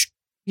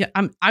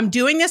I'm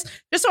doing this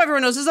just so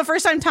everyone knows. This is the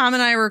first time Tom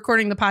and I are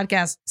recording the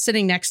podcast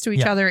sitting next to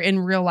each other in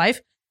real life.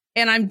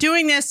 And I'm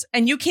doing this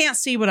and you can't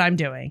see what I'm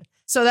doing.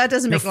 So that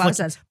doesn't make a lot of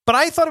sense. But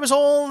I thought it was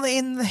all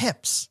in the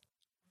hips.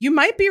 You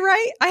might be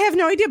right. I have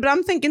no idea, but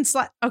I'm thinking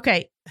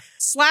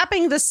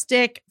slapping the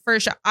stick for a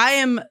shot.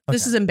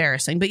 This is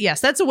embarrassing, but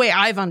yes, that's the way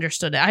I've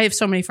understood it. I have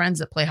so many friends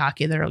that play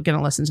hockey that are going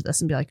to listen to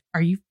this and be like,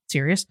 are you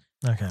serious?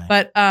 Okay.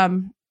 But,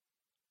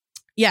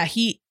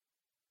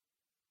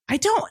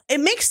 it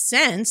makes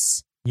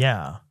sense.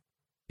 Yeah.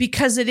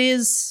 Because it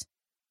is,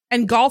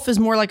 and golf is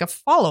more like a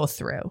follow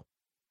through.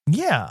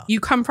 Yeah. You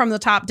come from the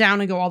top down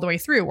and go all the way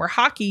through, where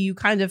hockey, you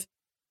kind of,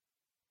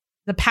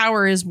 the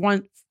power is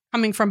one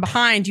coming from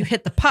behind, you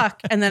hit the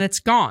puck and then it's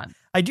gone.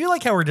 I do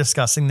like how we're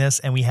discussing this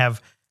and we have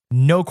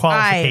no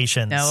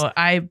qualifications.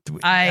 I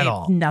at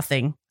all.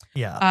 Nothing.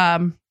 Yeah.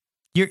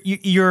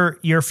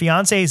 Your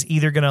fiance is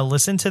either going to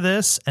listen to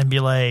this and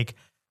be like,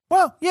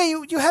 well, yeah,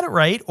 you had it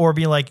right. Or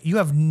be like, you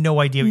have no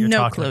idea what you're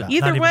talking about.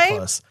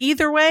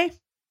 Either way,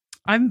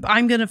 I'm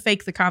going to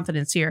fake the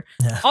confidence here.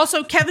 Yeah.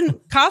 Also, Kevin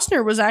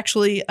Costner was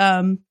actually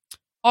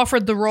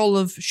offered the role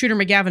of Shooter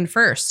McGavin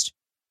first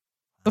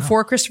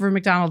before Christopher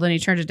McDonald, and he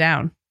turned it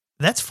down.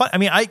 That's fun. I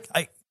mean, I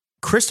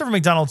Christopher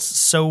McDonald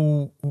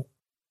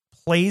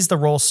plays the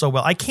role so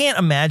well. I can't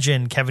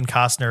imagine Kevin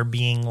Costner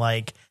being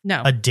like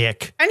a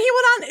dick. And he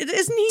went on,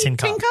 isn't he Tin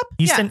Cup?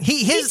 He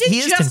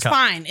is just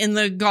fine in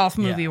the golf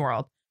movie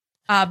world.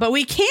 But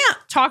we can't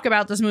talk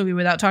about this movie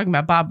without talking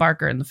about Bob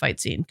Barker in the fight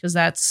scene, because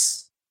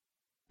that's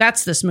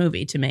this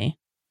movie to me.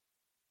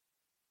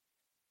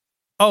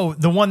 Oh,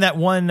 the one that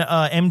won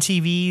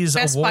MTV's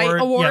Best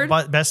award.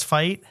 Yeah, best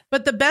fight.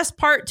 But the best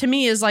part to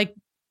me is like,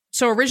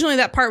 so originally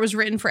that part was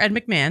written for Ed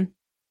McMahon.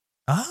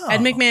 Oh. Ed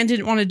McMahon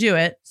didn't want to do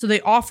it, so they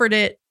offered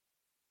it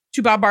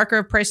to Bob Barker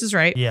of Price is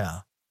Right. Yeah.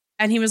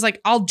 And he was like,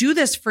 I'll do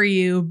this for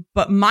you,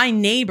 but my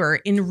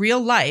neighbor in real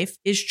life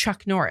is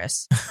Chuck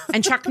Norris.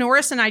 And Chuck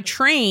Norris and I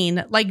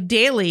train like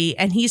daily,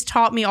 and he's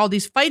taught me all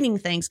these fighting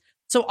things.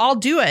 So I'll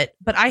do it,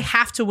 but I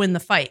have to win the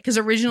fight. Because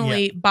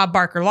originally Bob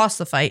Barker lost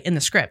the fight in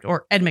the script,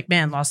 or Ed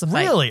McMahon lost the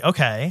fight. Really?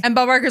 Okay. And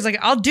Bob Barker's like,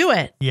 I'll do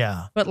it.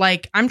 Yeah. But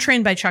like, I'm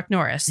trained by Chuck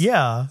Norris.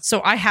 Yeah.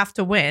 So I have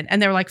to win.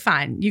 And they were like,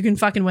 fine, you can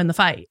fucking win the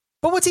fight.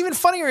 But what's even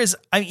funnier is,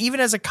 even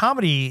as a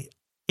comedy,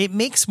 it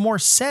makes more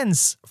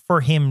sense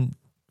for him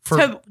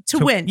to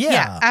win.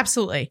 Yeah,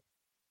 absolutely.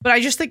 But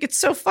I just think it's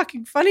so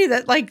fucking funny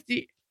that like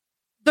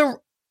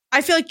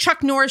I feel like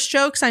Chuck Norris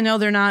jokes, I know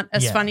they're not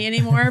as funny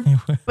anymore,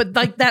 but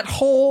like that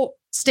whole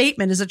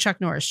statement is a Chuck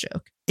Norris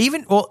joke.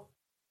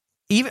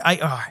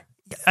 I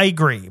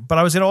agree, but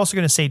I was also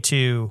going to say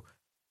too,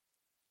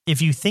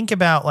 if you think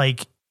about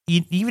like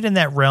even in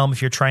that realm,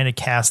 if you're trying to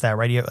cast that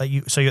right, all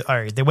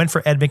right, they went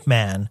for Ed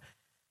McMahon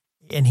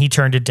and he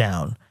turned it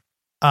down.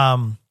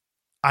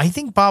 I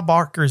think Bob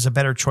Barker is a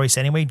better choice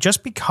anyway,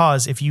 just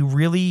because if you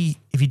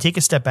take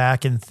a step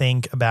back and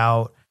think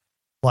about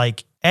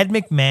like Ed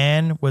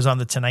McMahon was on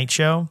the Tonight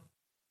Show.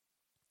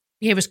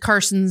 He was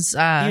Carson's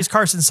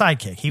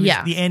sidekick. He was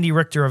the Andy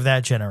Richter of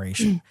that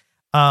generation.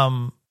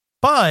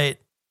 But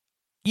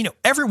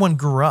everyone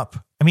grew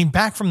up. I mean,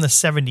 back from the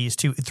 70s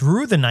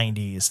through the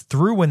 90s,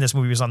 through when this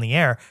movie was on the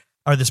air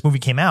or this movie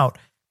came out.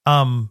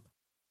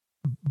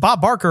 Bob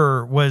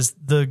Barker was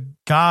the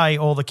guy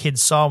all the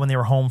kids saw when they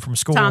were home from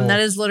school. Tom, that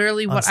is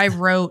literally what I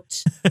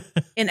wrote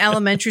in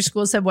elementary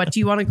school. Said, what do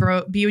you want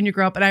to be when you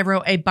grow up? And I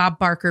wrote a Bob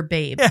Barker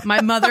babe.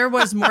 My mother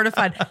was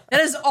mortified. That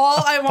is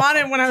all I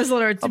wanted when I was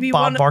little, to be a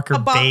Bob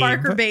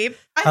Barker babe.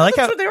 I like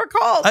that's what they were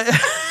called.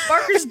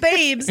 Barker's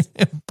babes.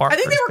 I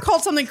think they were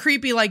called something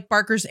creepy like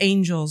Barker's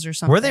angels or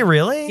something. Were they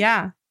really?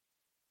 Yeah.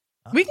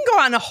 We can go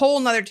on a whole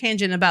nother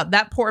tangent about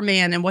that poor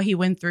man and what he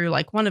went through.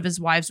 Like one of his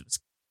wives was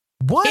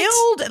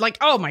killed. Like,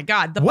 oh my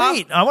God. I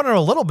want to know a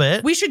little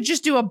bit. We should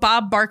just do a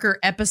Bob Barker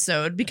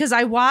episode because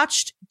I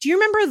watched, do you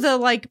remember the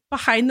like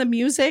behind the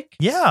music?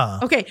 Yeah.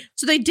 Okay.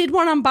 So they did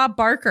one on Bob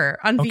Barker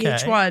on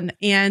VH1.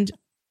 And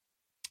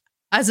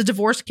as a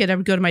divorced kid, I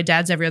would go to my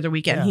dad's every other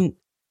weekend. Yeah.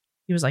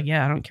 He was like,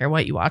 yeah, I don't care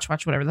what you watch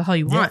whatever the hell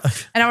you want.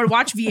 And I would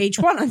watch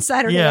VH1 on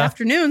Saturday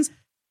afternoons.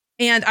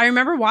 And I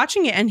remember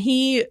watching it, and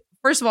he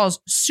first of all, is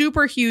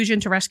super huge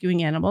into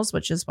rescuing animals,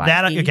 which is why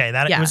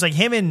it was like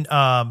him and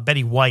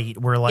Betty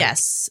White were like,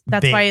 yes,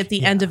 that's big. why at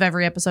the end of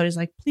every episode he's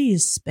like,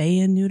 please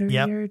spay and neuter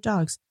your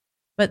dogs.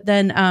 But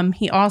then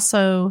he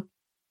also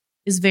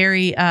is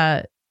very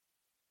got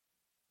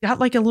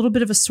like a little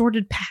bit of a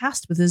sordid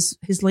past with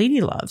his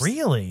lady loves.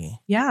 Really?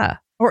 Yeah.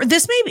 Or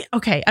this may be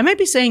okay. I might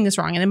be saying this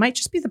wrong, and it might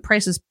just be The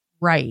Price is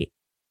Right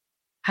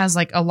has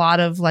like a lot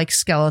of like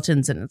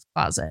skeletons in its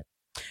closet.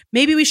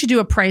 Maybe we should do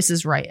a Price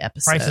is Right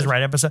episode. Price is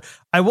Right episode.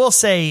 I will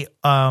say,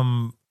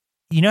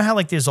 you know how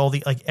like there's all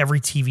the like every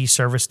TV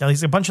service now.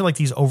 There's a bunch of like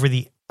these over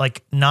the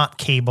like not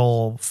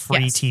cable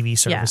free TV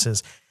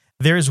services. Yeah.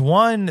 There's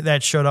one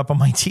that showed up on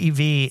my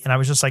TV, and I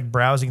was just like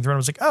browsing through, and I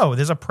was like, oh,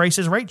 there's a Price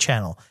is Right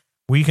channel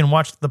where you can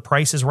watch The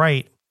Price is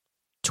Right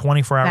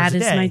 24 hours a day.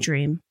 That is my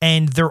dream.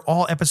 And they're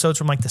all episodes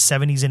from like the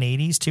 70s and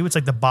 80s too. It's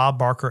like the Bob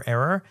Barker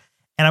era.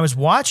 And I was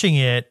watching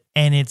it,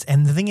 and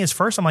the thing is,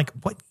 first I'm like,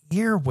 what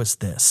year was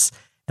this?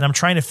 And I'm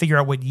trying to figure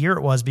out what year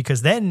it was,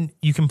 because then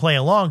you can play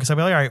along, because I'll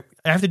be like, all right,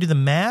 I have to do the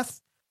math.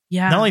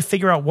 Yeah. Not only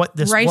figure out what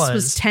this Rice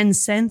was 10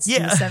 cents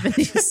in the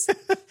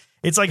 70s.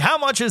 It's like, how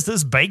much is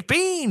this baked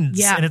beans?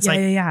 Yeah. And it's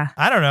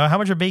I don't know, how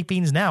much are baked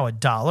beans now?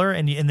 $1?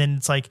 And then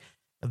it's like,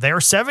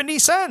 they're 70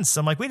 cents.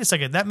 I'm like, wait a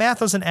second, that math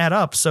doesn't add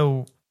up.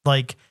 So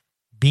like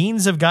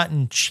beans have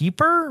gotten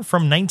cheaper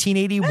from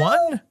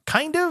 1981,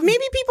 kind of.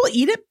 Maybe people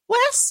eat it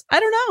less. I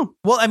don't know.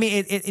 Well, I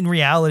mean, in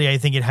reality, I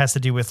think it has to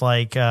do with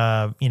like,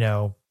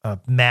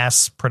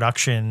 mass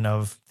production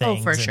of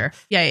things. Oh, for sure.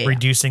 Yeah.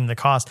 Reducing the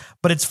cost.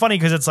 But it's funny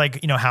because it's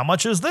like, how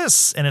much is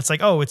this? And it's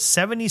like, oh, it's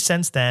 70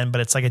 cents then, but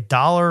it's like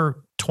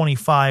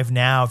 $1.25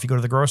 now if you go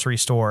to the grocery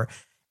store.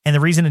 And the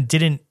reason it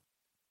didn't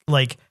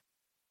like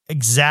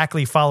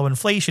exactly follow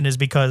inflation is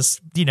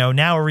because, now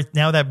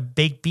that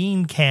baked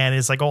bean can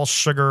is like all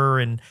sugar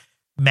and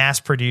mass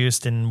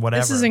produced and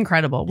whatever. This is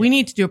incredible. We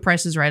need to do a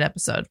Price is Right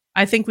episode.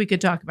 I think we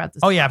could talk about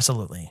this. Oh yeah,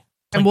 absolutely.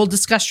 And we'll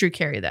discuss Drew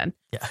Carey then.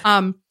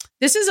 Yeah.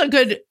 This is a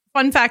good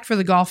fun fact for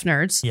the golf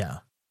nerds.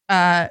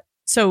 Yeah.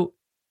 So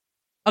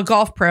a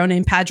golf pro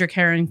named Patrick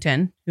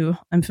Harrington, who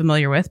I'm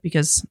familiar with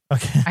because I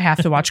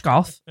have to watch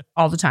golf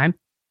all the time.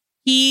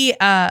 He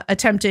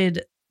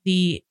attempted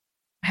the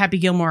Happy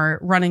Gilmore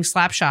running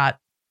slap shot.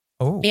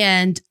 Oh.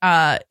 And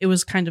it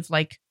was kind of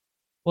like,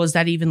 well, is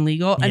that even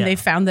legal? And they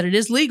found that it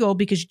is legal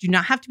because you do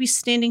not have to be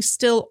standing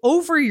still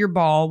over your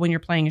ball when you're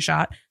playing a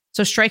shot.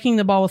 So striking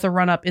the ball with a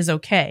run up is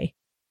okay.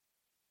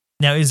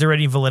 Now, is there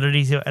any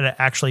validity to it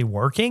actually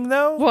working,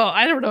 though? Well,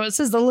 I don't know. It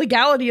says the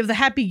legality of the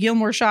Happy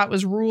Gilmore shot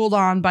was ruled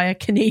on by a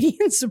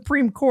Canadian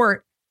Supreme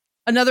Court.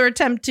 Another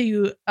attempt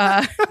to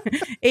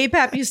ape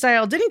Happy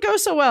style didn't go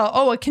so well.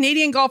 Oh, a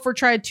Canadian golfer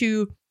tried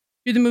to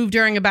do the move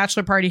during a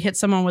bachelor party, hit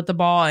someone with the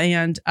ball,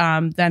 and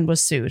then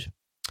was sued.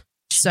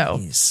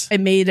 So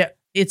it made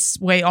its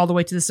way all the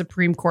way to the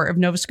Supreme Court of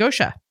Nova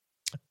Scotia,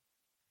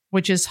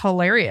 which is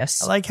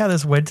hilarious. I like how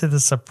this went to the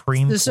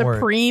Supreme Court. The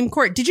Supreme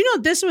Court. Did you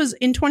know this was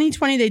in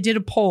 2020? They did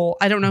a poll.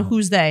 I don't know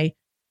who's they.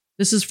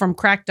 This is from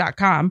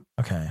crack.com.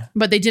 Okay.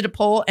 But they did a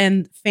poll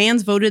and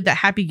fans voted that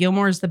Happy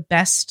Gilmore is the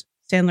best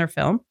Sandler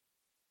film.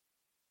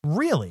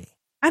 Really?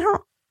 I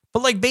don't.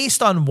 But like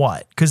based on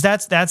what? Because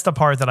that's the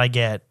part that I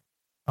get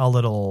a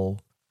little.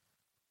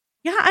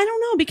 Yeah, I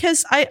don't know,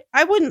 because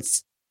I wouldn't.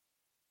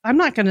 I'm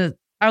not going to.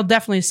 I'll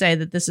definitely say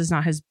that this is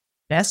not his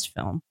best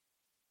film.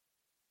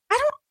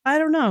 I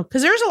don't know,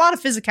 because there's a lot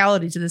of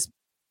physicality to this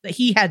that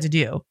he had to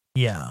do.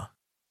 Yeah.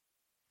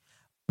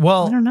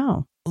 Well, I don't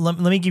know. Let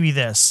me give you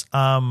this.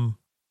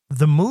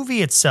 The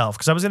movie itself,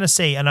 because I was going to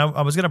say, and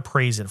I was going to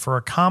praise it for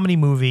a comedy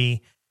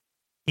movie.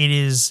 It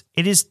is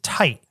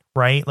tight,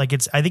 right? Like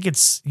I think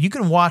you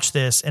can watch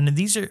this, and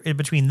these are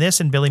between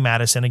this and Billy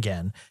Madison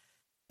again.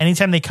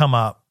 Anytime they come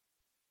up,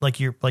 like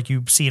you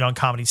see it on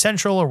Comedy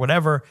Central or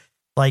whatever.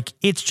 Like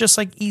it's just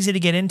like easy to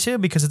get into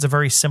because it's a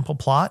very simple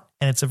plot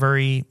and it's a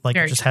very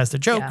it just has the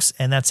jokes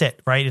and that's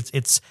it, right?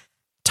 It's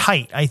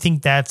tight. I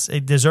think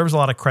it deserves a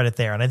lot of credit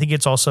there, and I think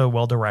it's also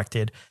well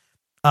directed.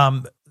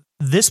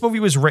 This movie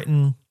was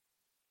written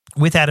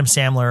with Adam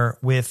Sandler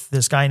with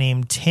this guy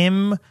named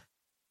Tim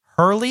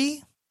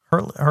Hurley,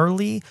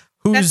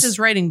 who's that's his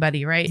writing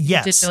buddy, right?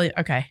 Yes.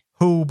 Okay.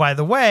 Who, by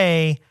the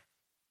way,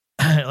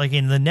 like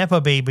in the Nepo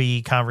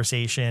Baby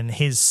conversation,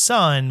 his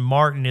son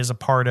Martin is a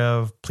part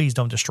of Please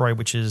Don't Destroy,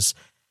 which is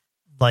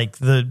like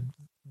they're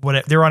on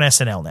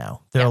SNL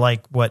now. They're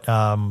like what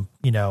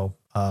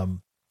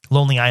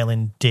Lonely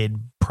Island did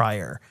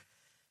prior.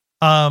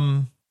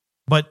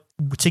 But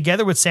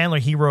together with Sandler,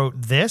 he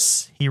wrote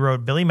this. He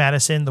wrote Billy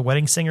Madison, The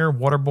Wedding Singer,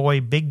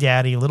 Waterboy, Big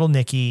Daddy, Little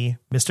Nicky,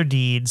 Mr.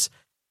 Deeds,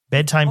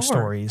 Bedtime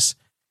Stories,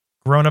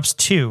 Grown Ups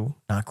 2,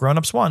 not Grown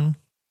Ups 1.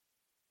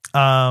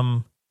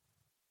 And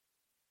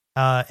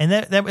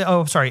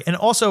sorry. And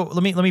also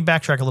let me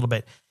backtrack a little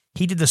bit.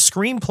 He did the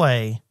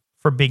screenplay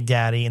for Big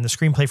Daddy and the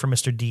screenplay for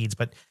Mr. Deeds.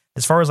 But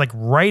as far as like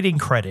writing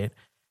credit,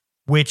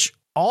 which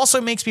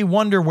also makes me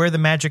wonder where the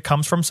magic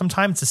comes from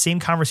sometimes. It's the same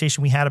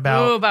conversation we had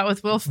about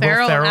with Will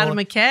Ferrell and Adam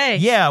McKay.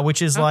 Yeah.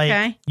 Which is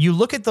like, you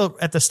look at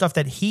the stuff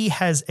that he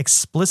has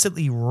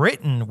explicitly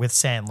written with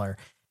Sandler,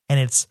 and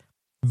it's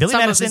Billy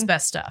Some Madison, of his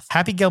best stuff.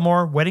 Happy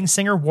Gilmore, Wedding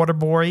Singer,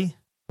 Waterboy,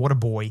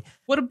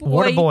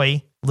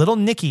 Little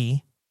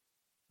Nicky,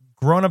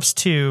 Grown Ups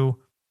 2,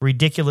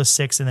 Ridiculous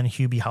 6, and then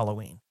Hubie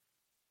Halloween.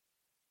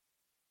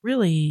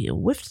 Really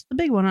whiffed the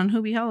big one on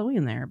Hubie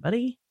Halloween there,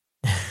 buddy.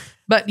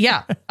 But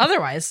yeah,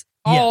 otherwise,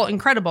 all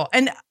incredible.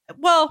 And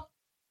well,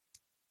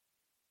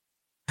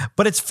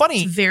 but it's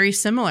funny. It's very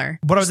similar.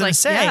 What I was going to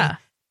say,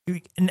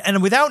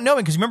 and without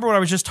knowing, because remember what I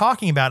was just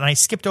talking about, and I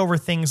skipped over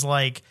things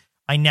like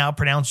I now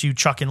pronounce you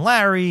Chuck and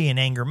Larry and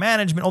anger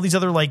management, all these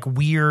other like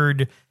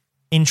weird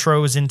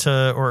intros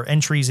into or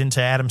entries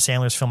into Adam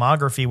Sandler's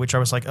filmography, which I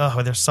was like,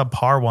 oh, they're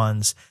subpar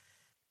ones.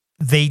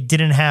 They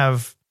didn't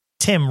have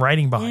Tim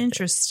writing behind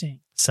Interesting. It.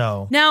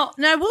 So now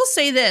I will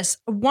say this.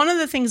 One of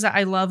the things that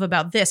I love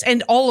about this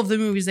and all of the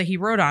movies that he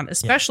wrote on,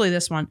 especially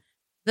this one,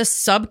 the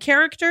sub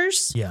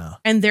characters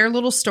and their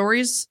little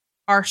stories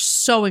are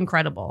so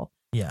incredible.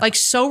 Yeah. Like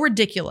so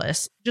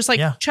ridiculous. Just like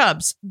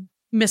Chubbs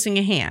missing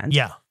a hand.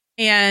 Yeah.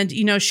 And,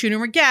 Shooter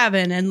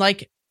McGavin and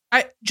like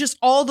just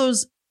all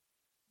those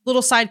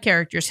little side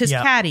characters, his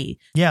caddy,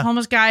 the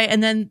homeless guy,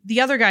 and then the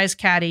other guy's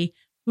caddy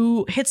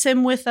who hits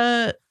him with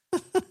a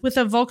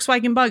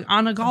Volkswagen Bug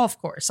on a golf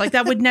course. Like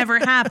that would never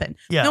happen.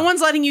 No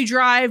one's letting you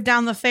drive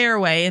down the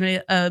fairway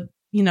in a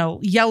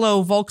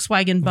yellow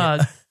Volkswagen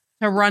Bug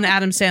to run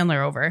Adam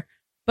Sandler over.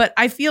 But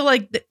I feel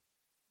like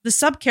the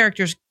sub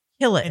characters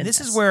kill it. And this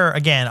is where,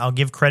 again, I'll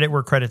give credit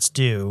where credit's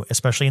due,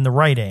 especially in the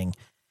writing,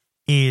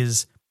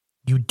 is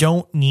you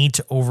don't need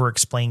to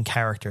over-explain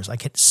characters. I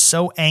get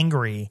so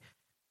angry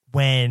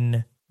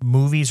when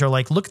movies are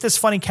like, look at this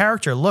funny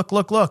character,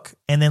 look,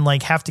 and then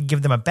like have to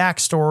give them a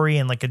backstory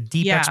and like a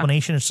deep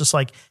explanation. It's just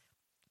like,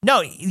 no,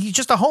 he's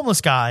just a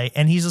homeless guy.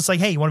 And he's just like,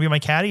 hey, you want to be my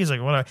caddy? He's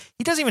like, whatever.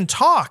 He doesn't even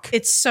talk.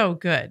 It's so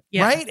good.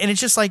 Yeah. Right. And it's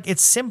just like,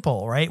 it's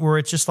simple, right? Where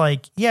it's just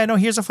like, yeah, no,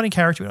 here's a funny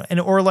character. And,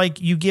 or like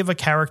you give a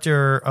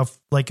character of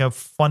like a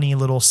funny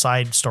little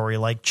side story,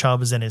 like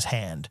Chubbs and his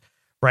hand,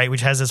 right?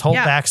 Which has this whole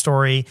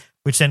backstory,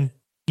 which then,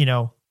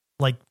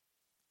 like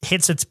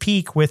hits its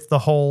peak with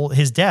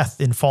his death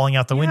in falling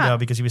out the window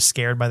because he was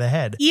scared by the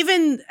head.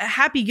 Even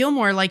Happy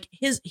Gilmore, like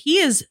he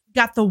has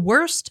got the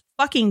worst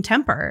fucking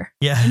temper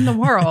in the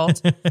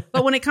world.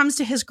 But when it comes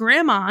to his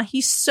grandma,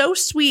 he's so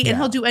sweet and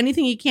he'll do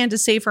anything he can to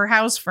save her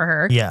house for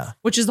her. Yeah.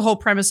 Which is the whole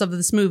premise of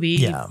this movie.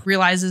 Yeah. He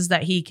realizes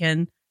that he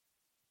can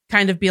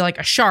kind of be like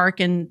a shark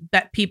and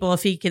bet people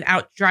if he can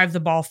outdrive the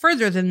ball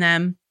further than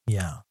them.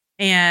 Yeah.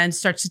 And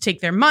starts to take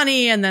their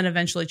money. And then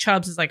eventually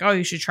Chubbs is like, oh,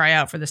 you should try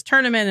out for this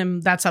tournament.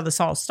 And that's how this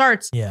all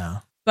starts. Yeah.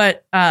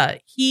 But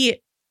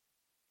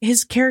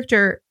his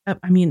character,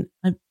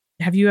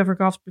 have you ever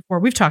golfed before?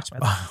 We've talked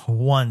about that.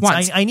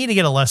 Once. I need to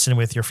get a lesson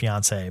with your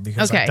fiance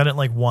because I've done it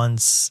like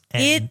once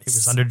and it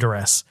was under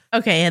duress.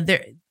 Okay.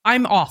 And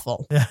I'm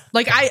awful.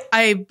 Like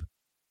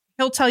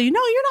he'll tell you,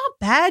 no, you're not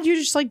bad. You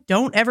just like,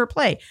 don't ever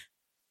play.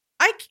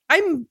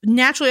 I'm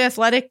naturally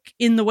athletic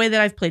in the way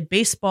that I've played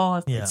baseball.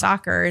 I've played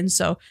soccer. And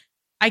so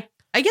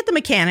I get the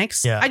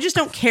mechanics. Yeah. I just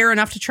don't care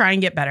enough to try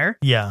and get better.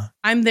 Yeah.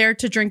 I'm there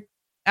to drink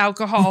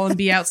alcohol and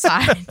be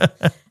outside.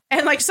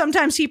 And like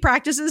sometimes he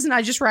practices and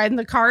I just ride in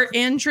the cart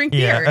and drink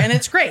beer and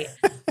it's great.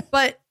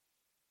 But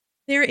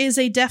there is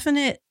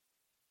that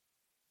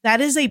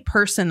is a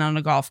person on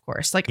a golf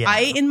course. Like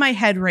I, in my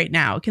head right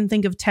now, can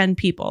think of 10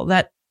 people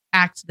that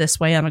act this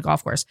way on a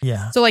golf course.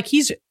 Yeah. So like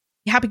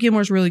Happy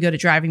Gilmore's really good at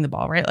driving the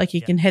ball, right? Like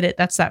he can hit it.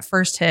 That's that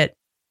first hit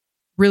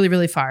really,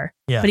 really far.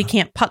 Yeah. But he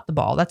can't putt the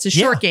ball. That's his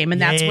short game.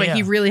 And that's what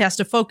he really has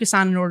to focus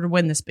on in order to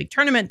win this big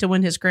tournament, to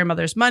win his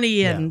grandmother's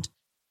money. And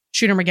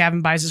Shooter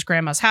McGavin buys his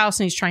grandma's house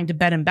and he's trying to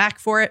bet him back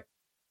for it.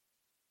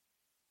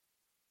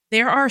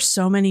 There are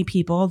so many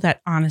people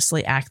that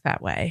honestly act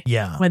that way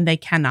when they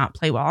cannot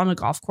play well on a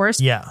golf course.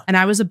 Yeah. And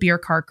I was a beer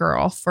cart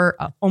girl for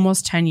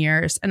almost 10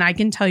 years. And I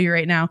can tell you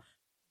right now,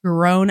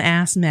 grown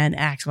ass men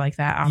act like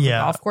that on the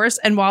golf course.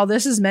 And while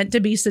this is meant to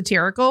be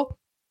satirical,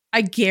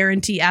 I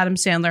guarantee Adam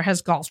Sandler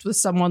has golfed with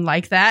someone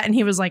like that. And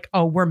he was like,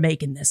 oh, we're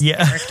making this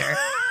character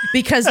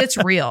because it's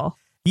real.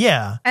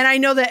 Yeah. And I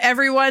know that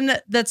everyone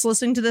that's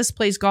listening to this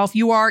plays golf.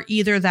 You are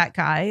either that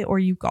guy or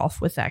you golf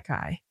with that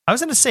guy. I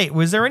was going to say,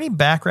 was there any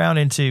background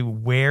into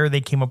where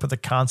they came up with the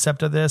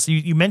concept of this?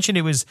 You mentioned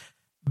it was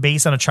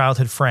based on a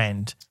childhood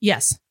friend.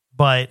 Yes.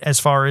 But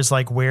as far as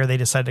like where they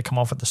decided to come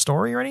off with the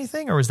story or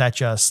anything, or was that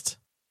just...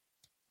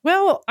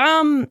 Well,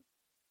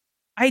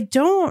 I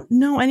don't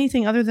know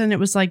anything other than it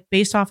was like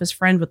based off his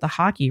friend with the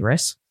hockey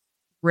wrists.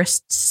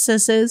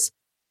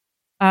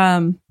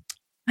 I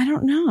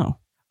don't know.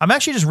 I'm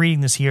actually just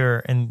reading this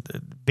here and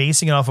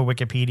basing it off of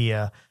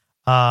Wikipedia,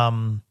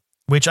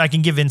 which I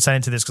can give insight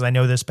into this because I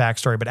know this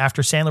backstory. But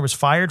after Sandler was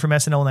fired from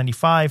SNL in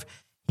 95,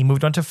 he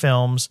moved on to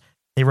films.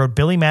 They wrote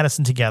Billy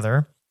Madison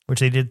together, which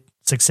they did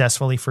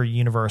successfully for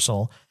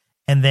Universal.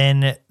 And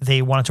then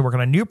they wanted to work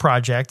on a new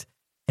project.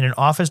 In an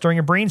office during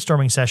a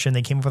brainstorming session,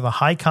 they came up with a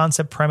high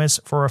concept premise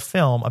for a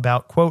film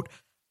about, quote,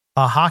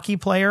 a hockey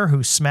player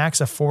who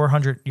smacks a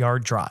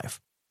 400-yard drive.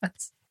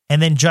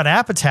 And then Judd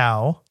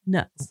Apatow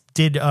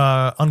did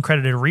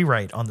uncredited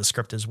rewrite on the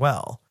script as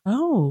well.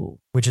 Oh.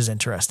 Which is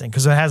interesting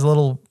because it has a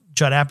little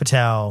Judd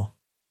Apatow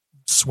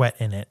sweat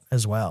in it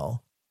as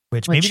well,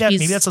 which maybe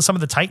that's some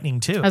of the tightening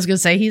too. I was going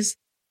to say he's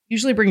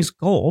usually brings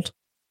gold.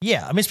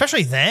 Yeah. I mean,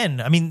 especially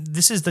then, I mean,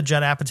 this is the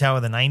Judd Apatow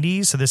of the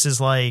 90s. So this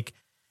is like,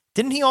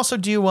 didn't he also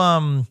do,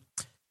 what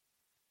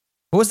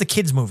was the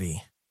kids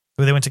movie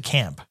where they went to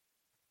camp?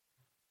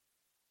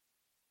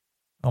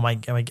 Oh my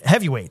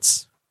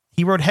Heavyweights.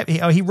 He wrote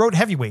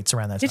Heavyweights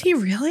around that time. Did he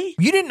really?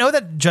 You didn't know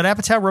that Judd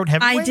Apatow wrote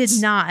Heavyweights? I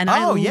did not. And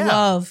I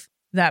love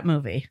that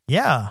movie.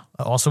 Yeah.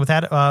 Also with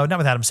not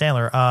with Adam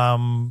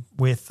Sandler,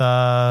 with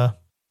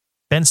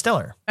Ben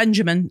Stiller.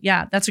 Benjamin.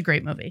 Yeah, that's a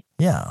great movie.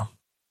 Yeah.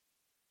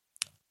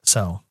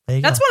 So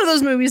that's one of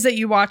those movies that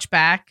you watch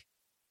back.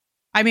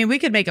 I mean, we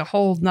could make a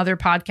whole nother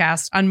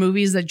podcast on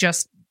movies that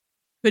just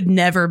could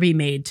never be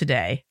made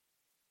today.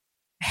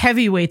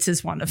 Heavyweights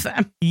is one of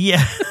them.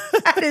 Yeah.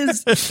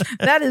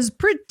 that is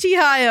pretty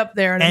high up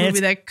there in a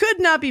movie that could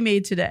not be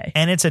made today.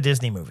 And it's a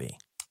Disney movie.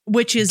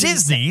 Which is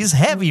Disney's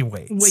insane.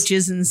 Heavyweights. Which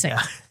is insane.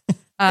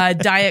 Yeah.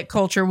 Diet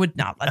culture would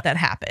not let that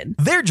happen.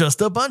 They're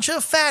just a bunch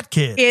of fat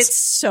kids. It's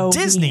so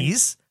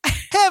Disney's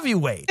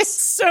Heavyweights.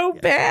 It's so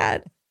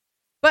bad.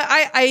 But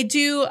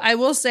I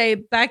will say,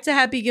 back to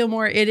Happy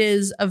Gilmore, it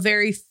is a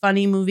very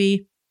funny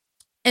movie.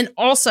 And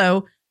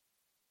also,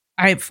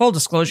 full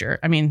disclosure,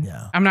 I mean,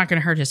 I'm not going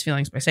to hurt his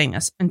feelings by saying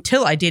this.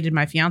 Until I dated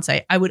my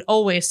fiance, I would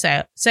always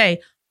say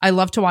I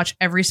love to watch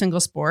every single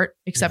sport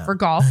except for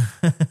golf,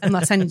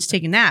 unless I need to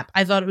take a nap.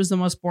 I thought it was the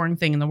most boring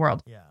thing in the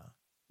world. Yeah.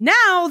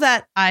 Now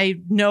that I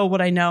know what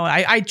I know,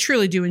 I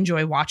truly do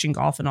enjoy watching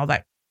golf and all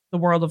that. The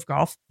world of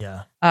golf.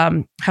 Yeah.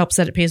 Helps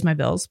that it pays my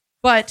bills.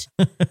 But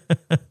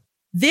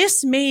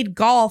this made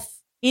golf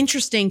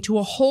interesting to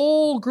a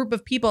whole group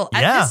of people.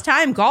 At this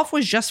time, golf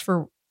was just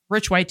for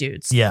rich white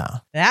dudes. Yeah.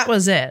 That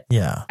was it.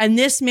 Yeah. And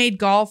this made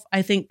golf,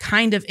 I think,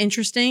 kind of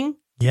interesting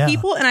to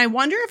people. And I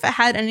wonder if it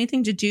had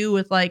anything to do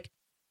with like,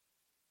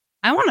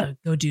 I want to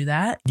go do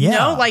that. Yeah. You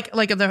know, like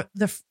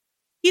the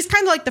he's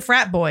kind of like the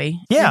frat boy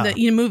in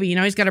the movie. You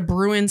know, he's got a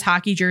Bruins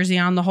hockey jersey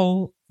on the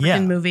whole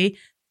movie,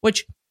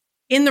 which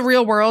in the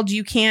real world,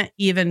 you can't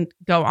even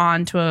go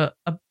on to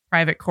a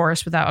private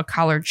course without a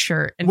collared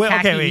shirt and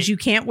khakis. You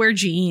can't wear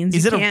jeans.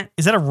 Is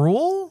that a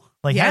rule?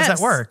 Like, how does that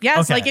work?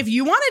 Yes. Okay. Like if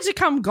you wanted to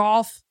come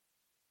golf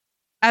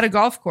at a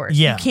golf course,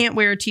 you can't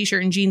wear a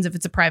t-shirt and jeans if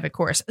it's a private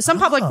course. Some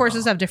public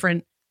courses have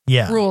different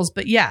rules,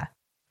 but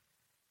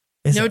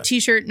no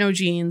t-shirt, no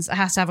jeans. It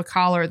has to have a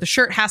collar. The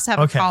shirt has to have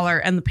a collar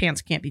and the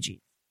pants can't be jeans.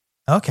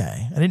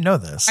 Okay. I didn't know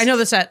this. I know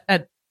this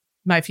at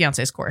my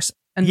fiance's course.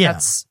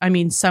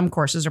 And some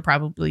courses are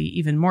probably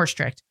even more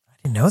strict. I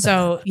didn't know that.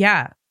 So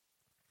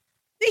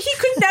he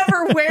could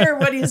never wear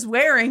what he's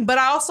wearing, but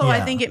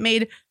I think it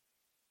made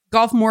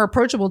golf more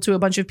approachable to a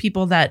bunch of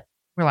people that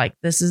were like,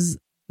 this is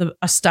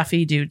a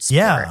stuffy dude sport.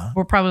 Yeah.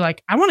 We're probably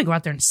like, I want to go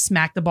out there and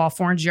smack the ball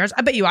 400 yards.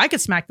 I bet you I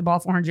could smack the ball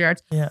 400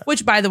 yards,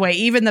 which by the way,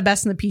 even the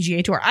best in the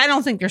PGA Tour, I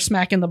don't think they're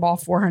smacking the ball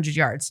 400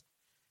 yards.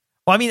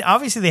 Well, I mean,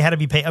 obviously they had to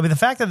be paid. I mean, the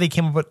fact that they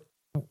came up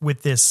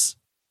with this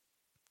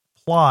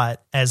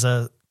plot as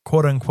a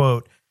quote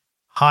unquote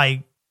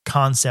high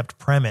concept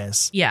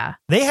premise. Yeah.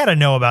 They had to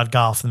know about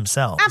golf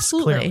themselves.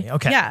 Absolutely. Clearly.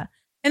 Okay. Yeah.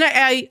 And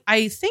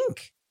I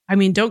think, I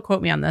mean, don't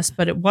quote me on this,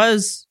 but it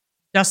was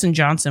Dustin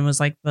Johnson was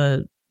like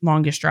the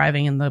longest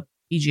driving in the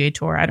PGA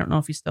Tour. I don't know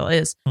if he still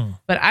is,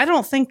 but I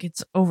don't think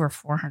it's over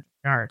 400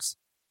 yards.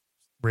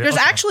 Really? There's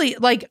actually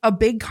like a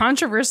big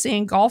controversy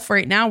in golf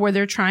right now where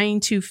they're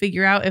trying to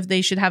figure out if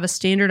they should have a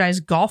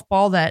standardized golf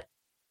ball that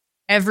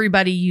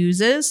everybody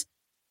uses,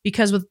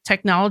 because with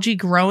technology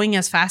growing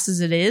as fast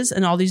as it is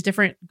and all these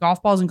different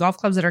golf balls and golf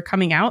clubs that are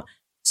coming out,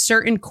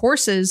 certain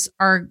courses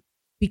are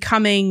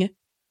becoming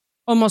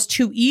almost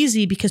too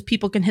easy because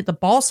people can hit the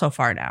ball so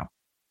far now.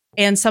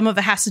 And some of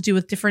it has to do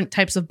with different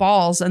types of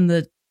balls and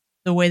the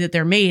way that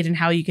they're made and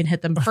how you can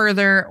hit them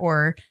further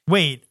or...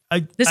 Wait.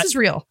 This is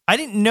real. I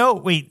didn't know.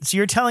 Wait, so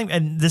you're telling...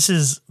 And this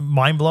is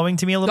mind-blowing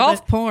to me a little bit.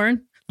 Golf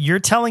porn. You're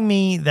telling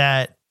me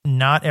that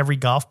not every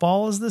golf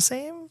ball is the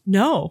same?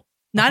 No,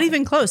 not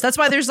even close. That's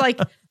why there's like...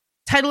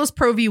 Titleist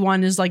Pro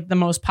V1 is like the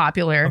most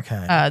popular.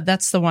 Okay.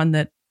 That's the one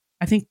that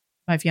I think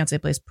my fiance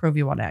plays Pro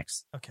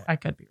V1X. Okay. I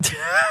could be wrong.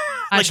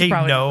 I should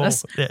probably know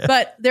this. Yeah.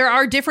 But there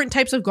are different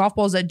types of golf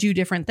balls that do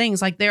different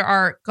things. Like there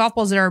are golf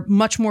balls that are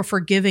much more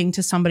forgiving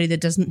to somebody that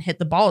doesn't hit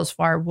the ball as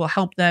far, will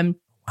help them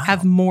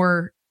have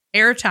more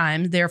air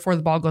time. Therefore,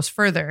 the ball goes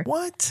further.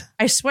 What?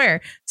 I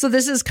swear. So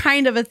this is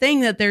kind of a thing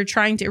that they're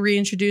trying to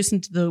reintroduce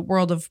into the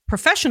world of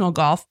professional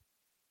golf.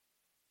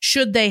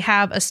 Should they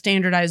have a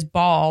standardized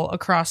ball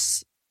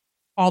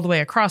all the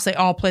way across, they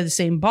all play the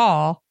same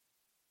ball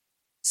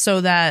so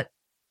that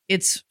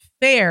it's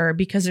fair,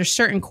 because there's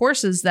certain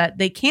courses that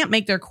they can't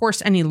make their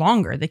course any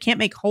longer. They can't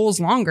make holes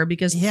longer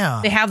because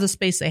they have the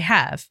space they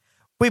have.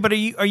 Wait, but are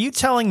you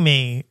telling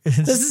me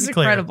this is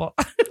incredible?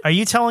 Are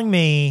you telling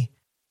me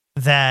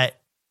that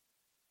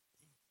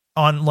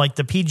on like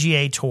the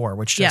PGA Tour,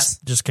 which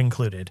just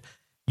concluded,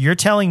 you're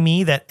telling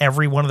me that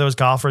every one of those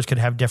golfers could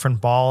have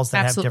different balls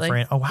that have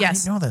different... Oh, wow, I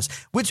didn't know this.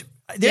 Which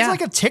there's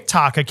like a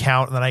TikTok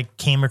account that I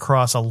came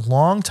across a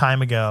long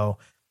time ago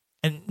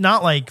and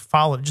not like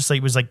followed, just like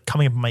it was like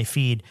coming up in my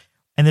feed.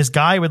 And this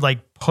guy would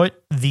like put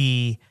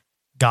the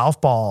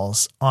golf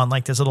balls on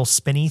like this little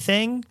spinny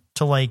thing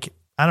to like,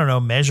 I don't know,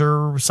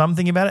 measure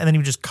something about it. And then he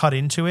would just cut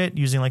into it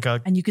using like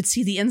and you could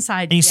see the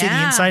inside. And you see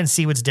the inside and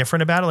see what's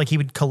different about it. Like he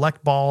would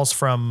collect balls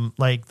from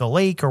like the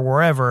lake or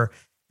wherever.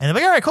 And they're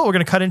like, all right, cool. We're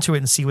going to cut into it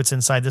and see what's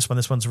inside this one.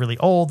 This one's really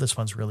old. This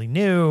one's really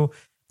new.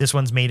 This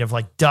one's made of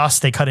like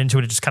dust. They cut into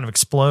it. It just kind of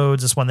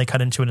explodes. This one they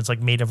cut into it. And it's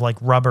like made of like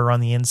rubber on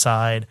the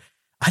inside.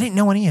 I didn't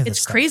know any of this.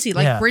 It's crazy.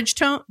 Like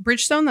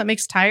Bridgestone that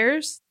makes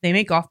tires. They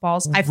make golf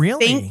balls. I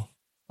think,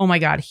 oh my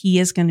God, he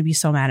is going to be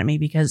so mad at me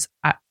because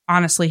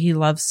honestly, he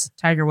loves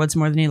Tiger Woods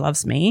more than he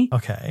loves me.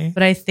 Okay.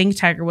 But I think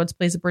Tiger Woods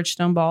plays a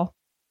Bridgestone ball.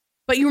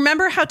 But you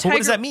remember how Tiger... What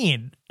does that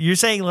mean? You're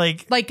saying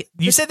like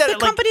you said that the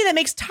company that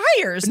makes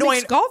tires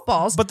makes golf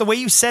balls. But the way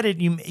you said it,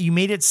 you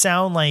made it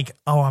sound like,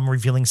 oh, I'm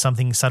revealing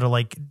something sort of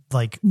like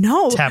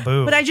no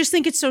taboo. But I just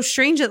think it's so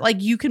strange that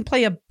like you can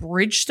play a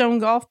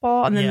Bridgestone golf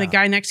ball and then the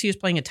guy next to you is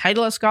playing a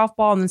Titleist golf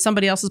ball and then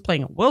somebody else is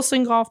playing a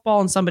Wilson golf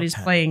ball and somebody's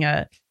playing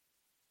a,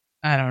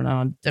 I don't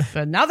know,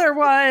 another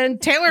one,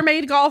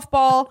 TaylorMade golf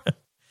ball,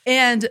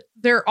 and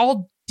they're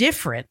all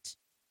different.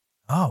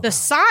 Oh, the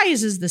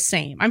size is the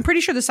same. I'm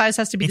pretty sure the size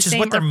has to be the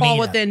same or fall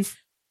within.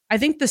 I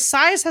think the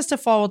size has to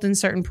fall within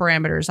certain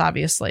parameters,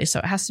 obviously. So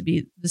it has to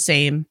be the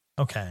same.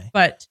 Okay.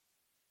 But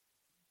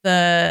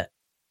the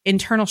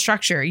internal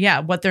structure,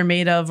 what they're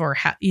made of or,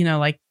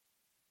 like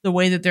the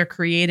way that they're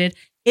created,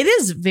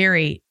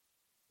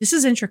 this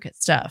is intricate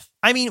stuff.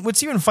 I mean,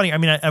 what's even funny, I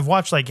mean, I've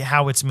watched like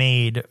how it's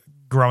made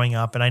growing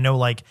up and I know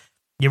like,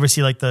 you ever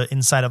see like the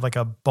inside of like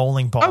a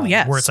bowling ball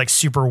where it's like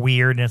super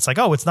weird and it's like,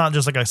 oh, it's not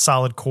just like a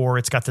solid core.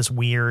 It's got this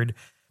weird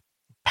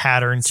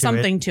pattern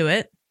to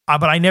it.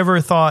 But I never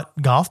thought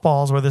golf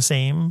balls were the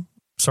same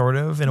sort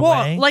of in a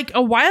way. Like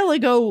a while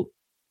ago,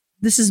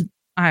 this is,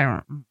 I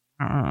don't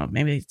know,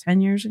 maybe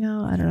 10 years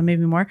ago. I don't know,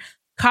 maybe more.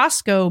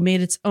 Costco made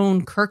its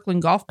own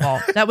Kirkland golf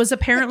ball that was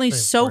apparently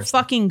so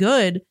fucking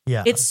good.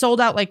 Yeah. It sold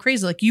out like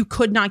crazy. Like you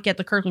could not get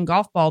the Kirkland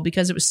golf ball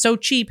because it was so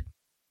cheap.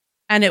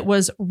 And it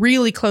was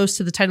really close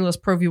to the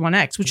Titleist Pro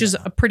V1X, which is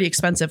a pretty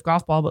expensive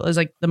golf ball, but it was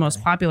like the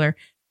most popular.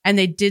 And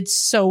they did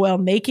so well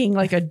making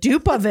like a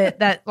dupe of it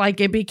that like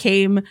it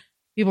became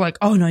people like,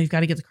 oh no, you've got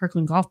to get the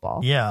Kirkland golf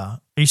ball. Yeah.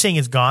 Are you saying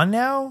it's gone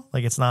now?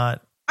 Like it's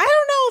not? I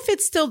don't know if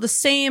it's still the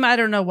same. I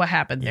don't know what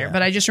happened there,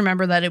 but I just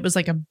remember that it was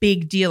like a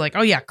big deal. Like,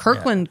 oh yeah,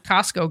 Kirkland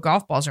Costco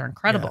golf balls are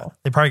incredible. Yeah.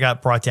 They probably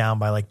got brought down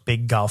by like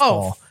big golf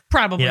ball.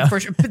 Probably for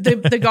sure.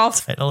 The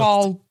golf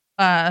ball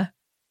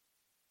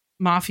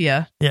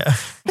mafia. Yeah.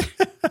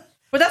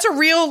 But that's a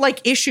real like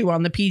issue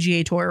on the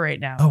PGA Tour right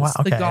now. Oh wow,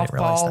 okay, the golf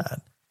ball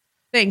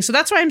thing. So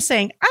that's why I'm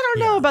saying I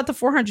don't know about the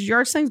 400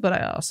 yards things, but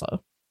I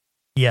also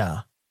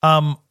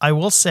I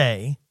will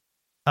say,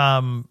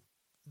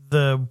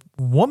 the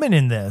woman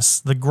in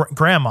this, the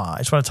grandma. I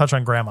just want to touch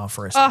on grandma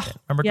for a second.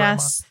 Remember grandma? Of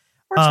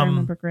course, I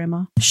remember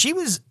grandma. She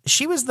was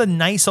the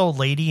nice old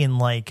lady in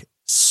like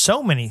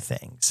so many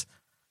things.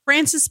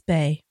 Frances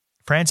Bay.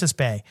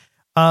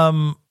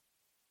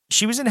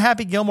 She was in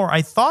Happy Gilmore.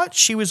 I thought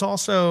she was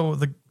also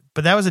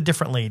but that was a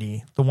different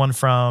lady, the one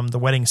from The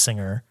Wedding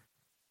Singer.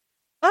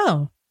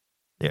 Oh,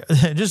 yeah,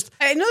 just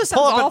I know this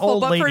sounds awful,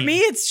 but for me,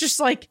 it's just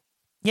like,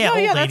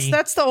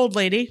 that's the old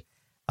lady.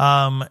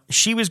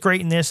 She was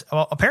great in this.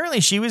 Well,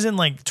 apparently, she was in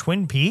like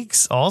Twin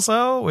Peaks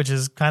also, which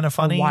is kind of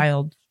funny.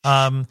 Wild.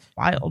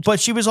 But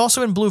she was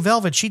also in Blue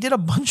Velvet. She did a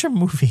bunch of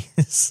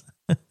movies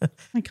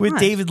with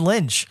David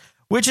Lynch,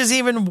 which is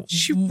even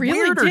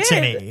weirder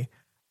to me.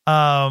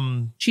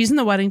 She's in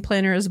The Wedding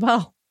Planner as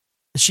well.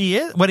 She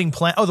is Wedding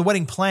Plan. Oh, The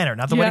Wedding Planner,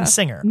 not The Wedding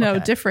Singer. No,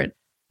 different.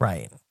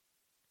 Right.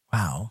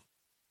 Wow.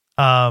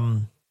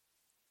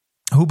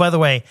 Who, by the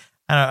way,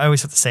 I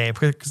always have to say it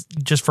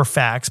just for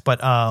facts, but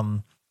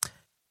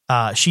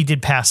she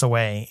did pass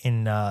away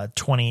in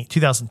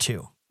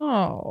 2002.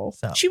 Oh,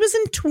 so. She was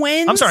in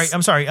Twins.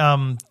 I'm sorry.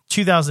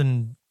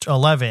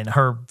 2011.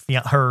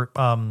 Her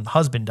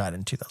husband died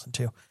in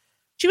 2002.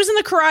 She was in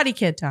The Karate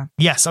Kid, Tom.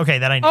 Yes. Okay.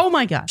 That I know. Oh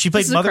my God. She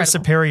played Mother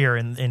Superior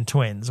in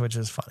Twins, which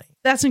is funny.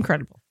 That's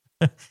incredible.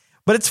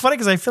 But it's funny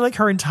because I feel like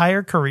her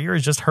entire career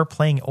is just her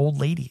playing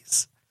old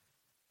ladies.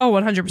 Oh,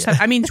 100%. Yeah.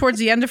 I mean, towards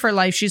the end of her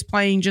life, she's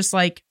playing just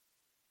like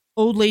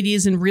old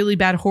ladies in really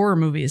bad horror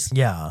movies.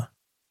 Yeah.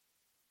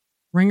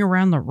 Ring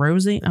Around the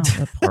Rosie. Oh,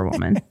 the poor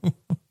woman.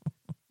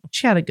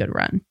 She had a good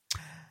run.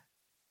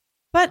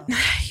 But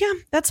yeah,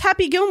 that's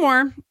Happy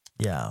Gilmore.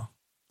 Yeah.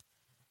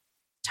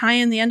 Tie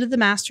in the end of the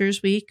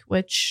Masters week,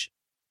 which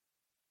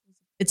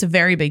it's a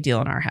very big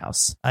deal in our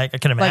house. I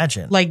can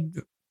imagine. Like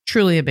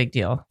truly a big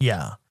deal.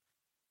 Yeah.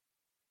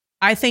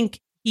 I think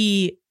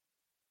I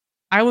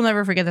will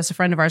never forget this. A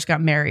friend of ours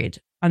got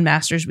married on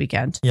Masters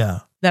weekend. Yeah.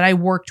 That I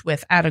worked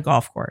with at a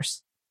golf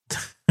course.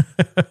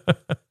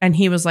 And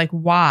he was like,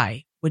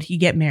 why would he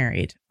get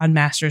married on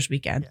Masters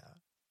weekend? Yeah.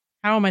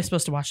 How am I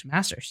supposed to watch the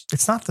Masters?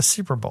 It's not the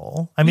Super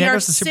Bowl. I mean, I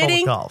guess the Super Bowl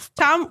with golf.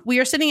 Tom, we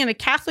are sitting in a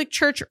Catholic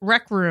church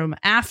rec room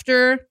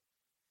after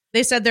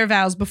they said their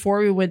vows before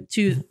we went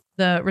to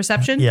the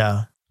reception.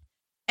 Yeah.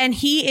 And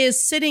he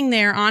is sitting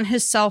there on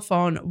his cell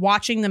phone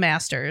watching the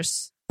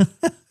Masters,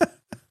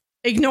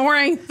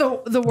 ignoring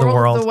the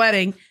world of the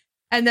wedding.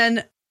 And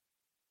then,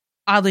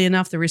 oddly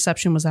enough, the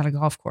reception was at a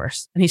golf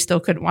course and he still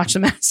couldn't watch the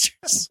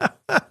Masters.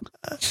 So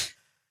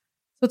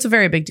it's a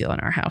very big deal in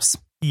our house.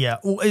 Yeah.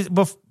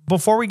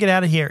 Before we get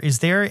out of here, is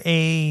there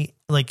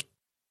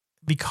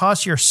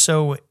because you're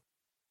so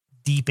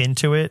deep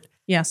into it?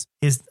 Yes.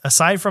 Is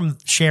aside from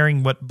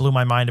sharing what blew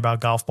my mind about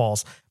golf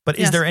balls, but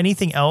is there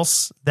anything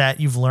else that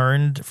you've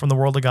learned from the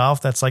world of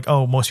golf that's like,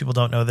 oh, most people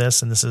don't know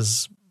this, and this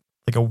is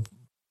like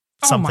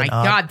something? Oh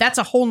my God, that's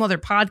a whole nother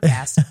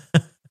podcast.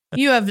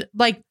 You have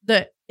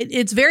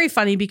it's very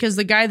funny because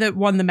the guy that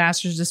won the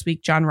Masters this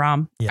week, John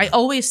Rahm, I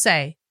always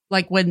say,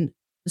 like, when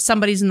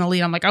somebody's in the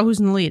lead, I'm like, oh, who's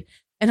in the lead?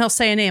 And he'll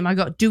say a name. I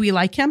go, do we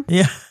like him?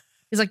 Yeah.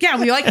 He's like, yeah,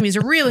 we like him. He's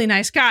a really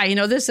nice guy. You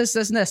know, this,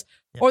 and this.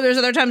 Yeah. Or there's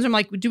other times I'm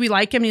like, do we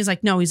like him? And he's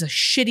like, no, he's a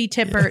shitty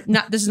tipper.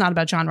 Yeah. This is not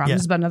about John Rahm.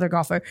 This is about another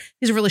golfer.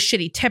 He's a really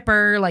shitty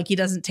tipper. Like, he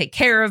doesn't take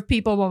care of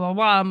people, blah, blah,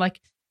 blah. I'm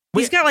like,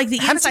 he's got like the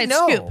inside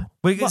scoop.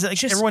 Well,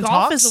 just everyone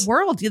golf talks? is a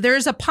world.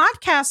 There's a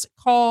podcast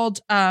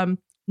called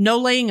No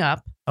Laying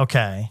Up.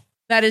 Okay.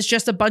 That is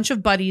just a bunch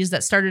of buddies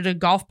that started a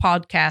golf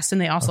podcast and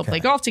they also play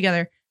golf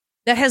together.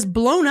 That has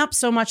blown up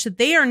so much that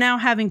they are now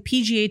having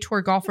PGA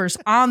Tour golfers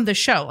on the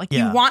show. Like,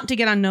 you want to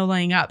get on No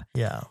Laying Up.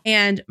 Yeah.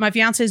 And my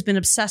fiance has been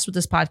obsessed with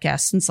this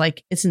podcast since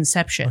like its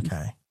inception.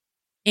 Okay.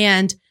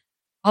 And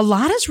a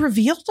lot is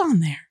revealed on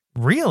there.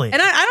 Really?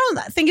 And I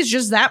don't think it's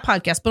just that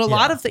podcast, but a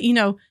lot of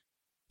the,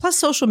 plus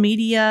social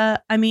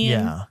media. I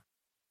mean,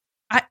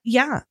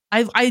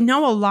 I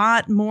know a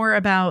lot more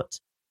about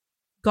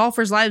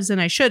golfers' lives than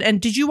I should. And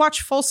did you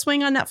watch Full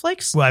Swing on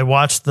Netflix? Well, I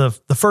watched the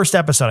first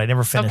episode. I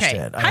never finished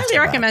it. Highly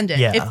recommend it.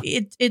 Yeah.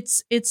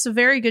 It's a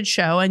very good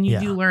show, and you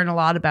do learn a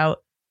lot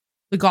about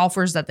the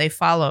golfers that they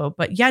follow.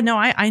 But I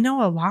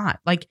know a lot.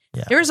 Like,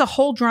 there's a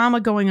whole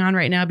drama going on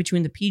right now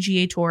between the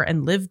PGA Tour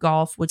and Live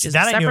Golf, which is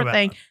a separate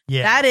thing.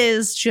 Yeah. That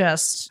is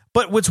just.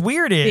 But what's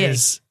weird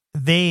is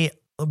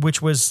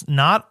which was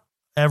not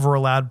ever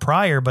allowed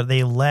prior, but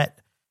they let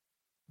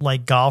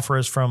like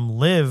golfers from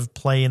Live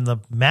play in the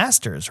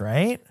Masters,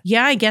 right?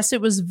 Yeah, I guess it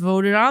was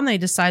voted on. They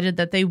decided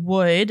that they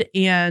would.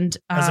 And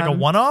as like a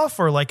one-off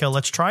or like a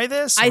let's try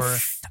this?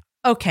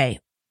 Okay.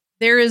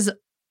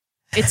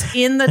 It's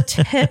in the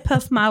tip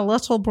of my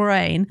little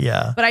brain.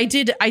 Yeah. But I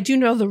do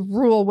know the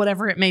rule,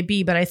 whatever it may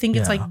be, but I think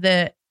it's like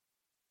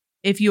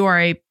if you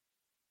are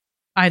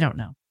I don't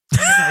know.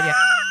 I have no idea.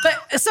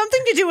 But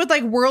something to do with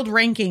like world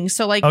rankings.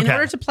 So like in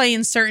order to play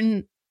in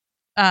certain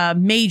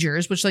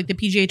majors, which like the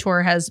PGA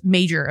Tour has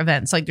major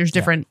events, like there's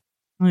different,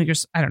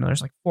 there's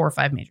like 4 or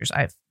 5 majors.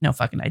 I have no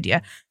fucking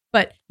idea,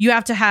 but you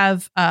have to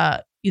have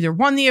either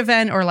won the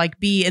event or like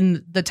be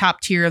in the top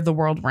tier of the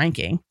world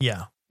ranking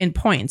in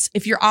points.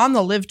 If you're on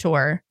the Live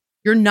Tour,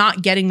 you're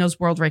not getting those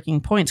world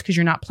ranking points because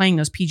you're not playing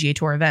those PGA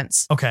Tour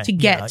events to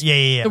get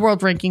the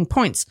world ranking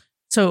points.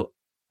 So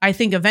I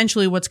think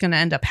eventually what's going to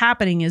end up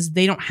happening is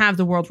they don't have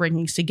the world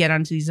rankings to get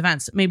onto these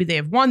events. Maybe they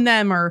have won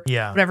them or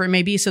whatever it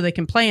may be so they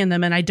can play in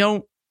them. And I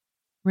don't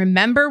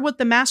remember what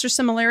the master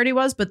similarity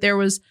was, but there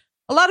was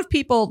a lot of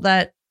people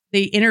that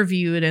they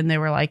interviewed and they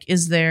were like,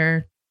 is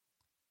there,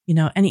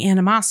 any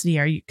animosity?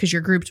 Are you, because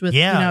you're grouped with,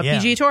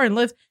 PGA Tour and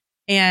Live.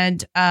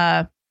 And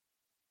I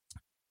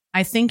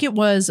think it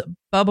was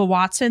Bubba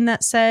Watson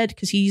that said,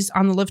 because he's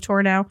on the Live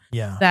Tour now,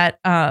 that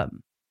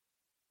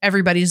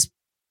everybody's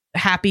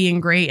happy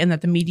and great and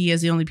that the media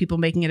is the only people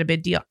making it a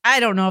big deal.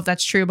 I don't know if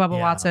that's true. Bubba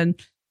Watson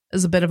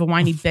is a bit of a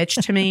whiny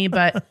bitch to me,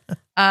 but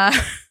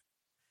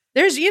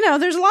there's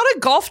a lot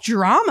of golf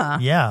drama.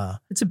 Yeah.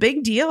 It's a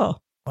big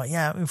deal. Well,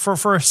 yeah,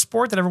 for a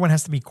sport that everyone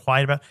has to be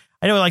quiet about.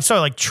 I know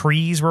like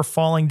trees were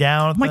falling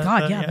down. Oh my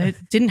God. But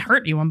it didn't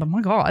hurt anyone, but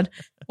my God.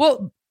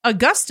 Well,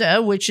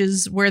 Augusta, which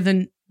is where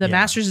the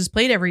Masters is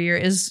played every year,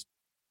 is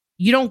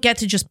you don't get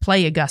to just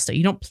play Augusta.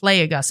 You don't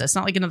play Augusta. It's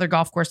not like another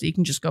golf course that you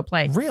can just go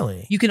play.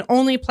 Really? You can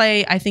only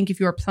play, I think, if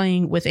you are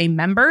playing with a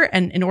member.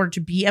 And in order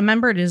to be a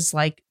member, it is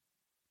like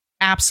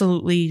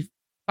absolutely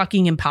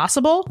fucking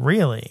impossible.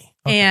 Really?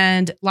 Okay.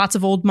 And lots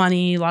of old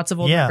money, lots of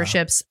old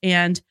memberships.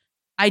 And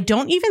I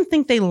don't even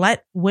think they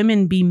let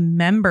women be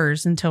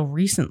members until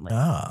recently.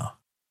 Oh.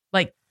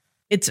 Like,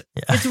 it's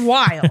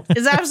wild.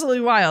 It's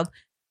absolutely wild.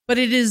 But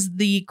it is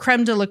the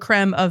creme de la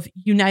creme of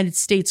United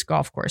States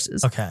golf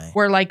courses. Okay.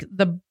 Where like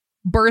the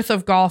birth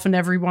of golf, and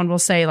everyone will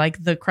say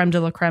like the creme de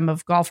la creme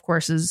of golf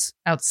courses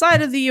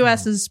outside of the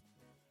U.S. is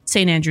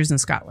St. Andrews in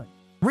Scotland.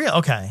 Real?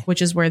 Okay.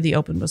 Which is where the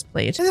Open was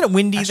played. Isn't it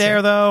windy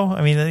there though?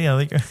 I mean,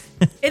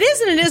 it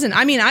is and it isn't.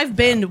 I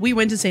mean, we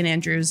went to St.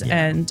 Andrews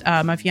and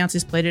my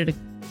fiance's played it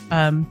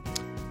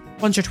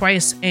once or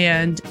twice,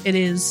 and it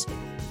is,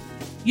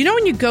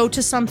 when you go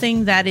to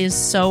something that is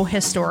so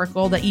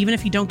historical that even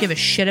if you don't give a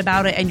shit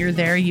about it and you're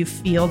there, you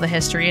feel the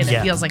history and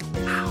it feels like,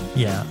 wow.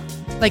 Yeah.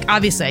 Like,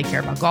 obviously I care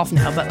about golf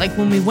now, but like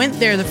when we went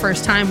there the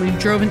first time, we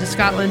drove into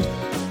Scotland,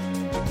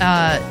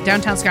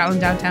 downtown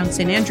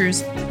St.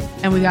 Andrews,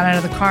 and we got out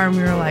of the car and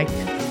we were like,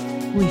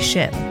 holy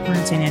shit, we're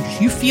in St.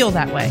 Andrews. You feel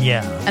that way.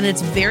 Yeah. And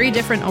it's very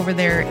different over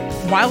there.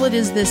 While it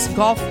is this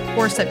golf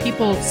course that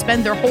people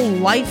spend their whole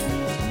life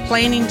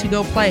planning to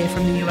go play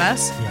from the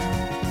U.S.,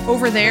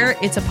 over there,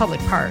 it's a public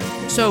park.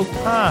 So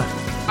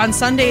on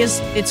Sundays,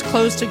 it's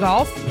closed to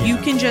golf. Yeah. You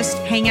can just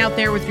hang out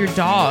there with your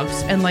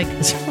dogs and like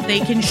they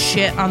can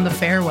shit on the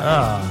fairway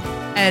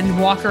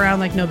and walk around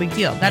like no big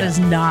deal. That is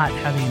not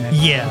how the United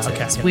States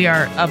is. Okay. We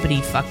are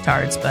uppity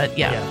fucktards, but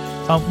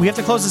we have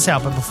to close this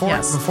out, but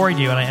before I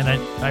do, and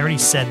I already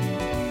said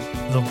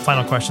the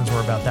final questions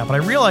were about that, but I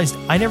realized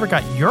I never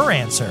got your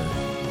answer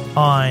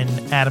on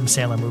Adam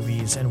Sandler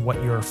movies and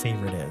what your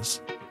favorite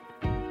is.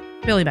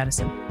 Billy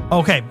Madison.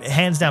 Okay,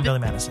 hands down, Billy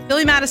Madison.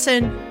 Billy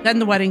Madison, then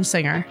The Wedding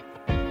Singer.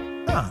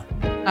 Huh.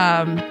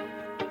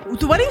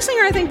 The Wedding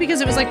Singer, I think,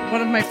 because it was like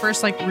one of my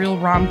first like real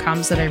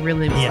rom-coms that I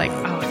really was like,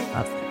 oh, I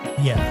love it.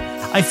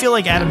 Yeah. I feel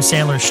like Adam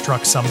Sandler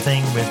struck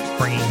something with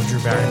bringing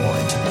Drew Barrymore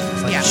into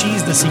it. Like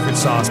she's the secret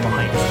sauce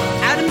behind it.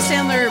 Adam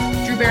Sandler,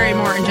 Drew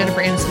Barrymore, and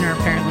Jennifer Aniston are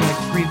apparently like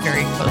three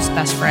very close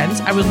best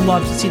friends. I would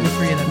love to see the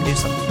three of them do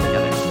something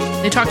together.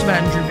 They talked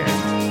about it in Drew Barrymore.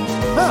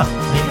 Huh.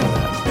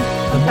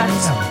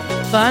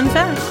 Fun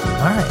fact.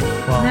 All right.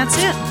 Well, and that's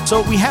it.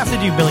 So we have to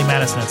do Billy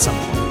Madison at some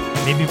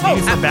point. Maybe for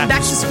back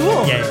to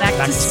school. Yeah,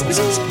 back to school.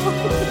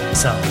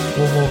 So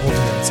we'll do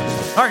that at some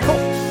point. All right, cool.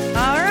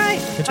 All right.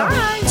 Good job.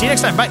 Bye. See you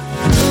next time. Bye.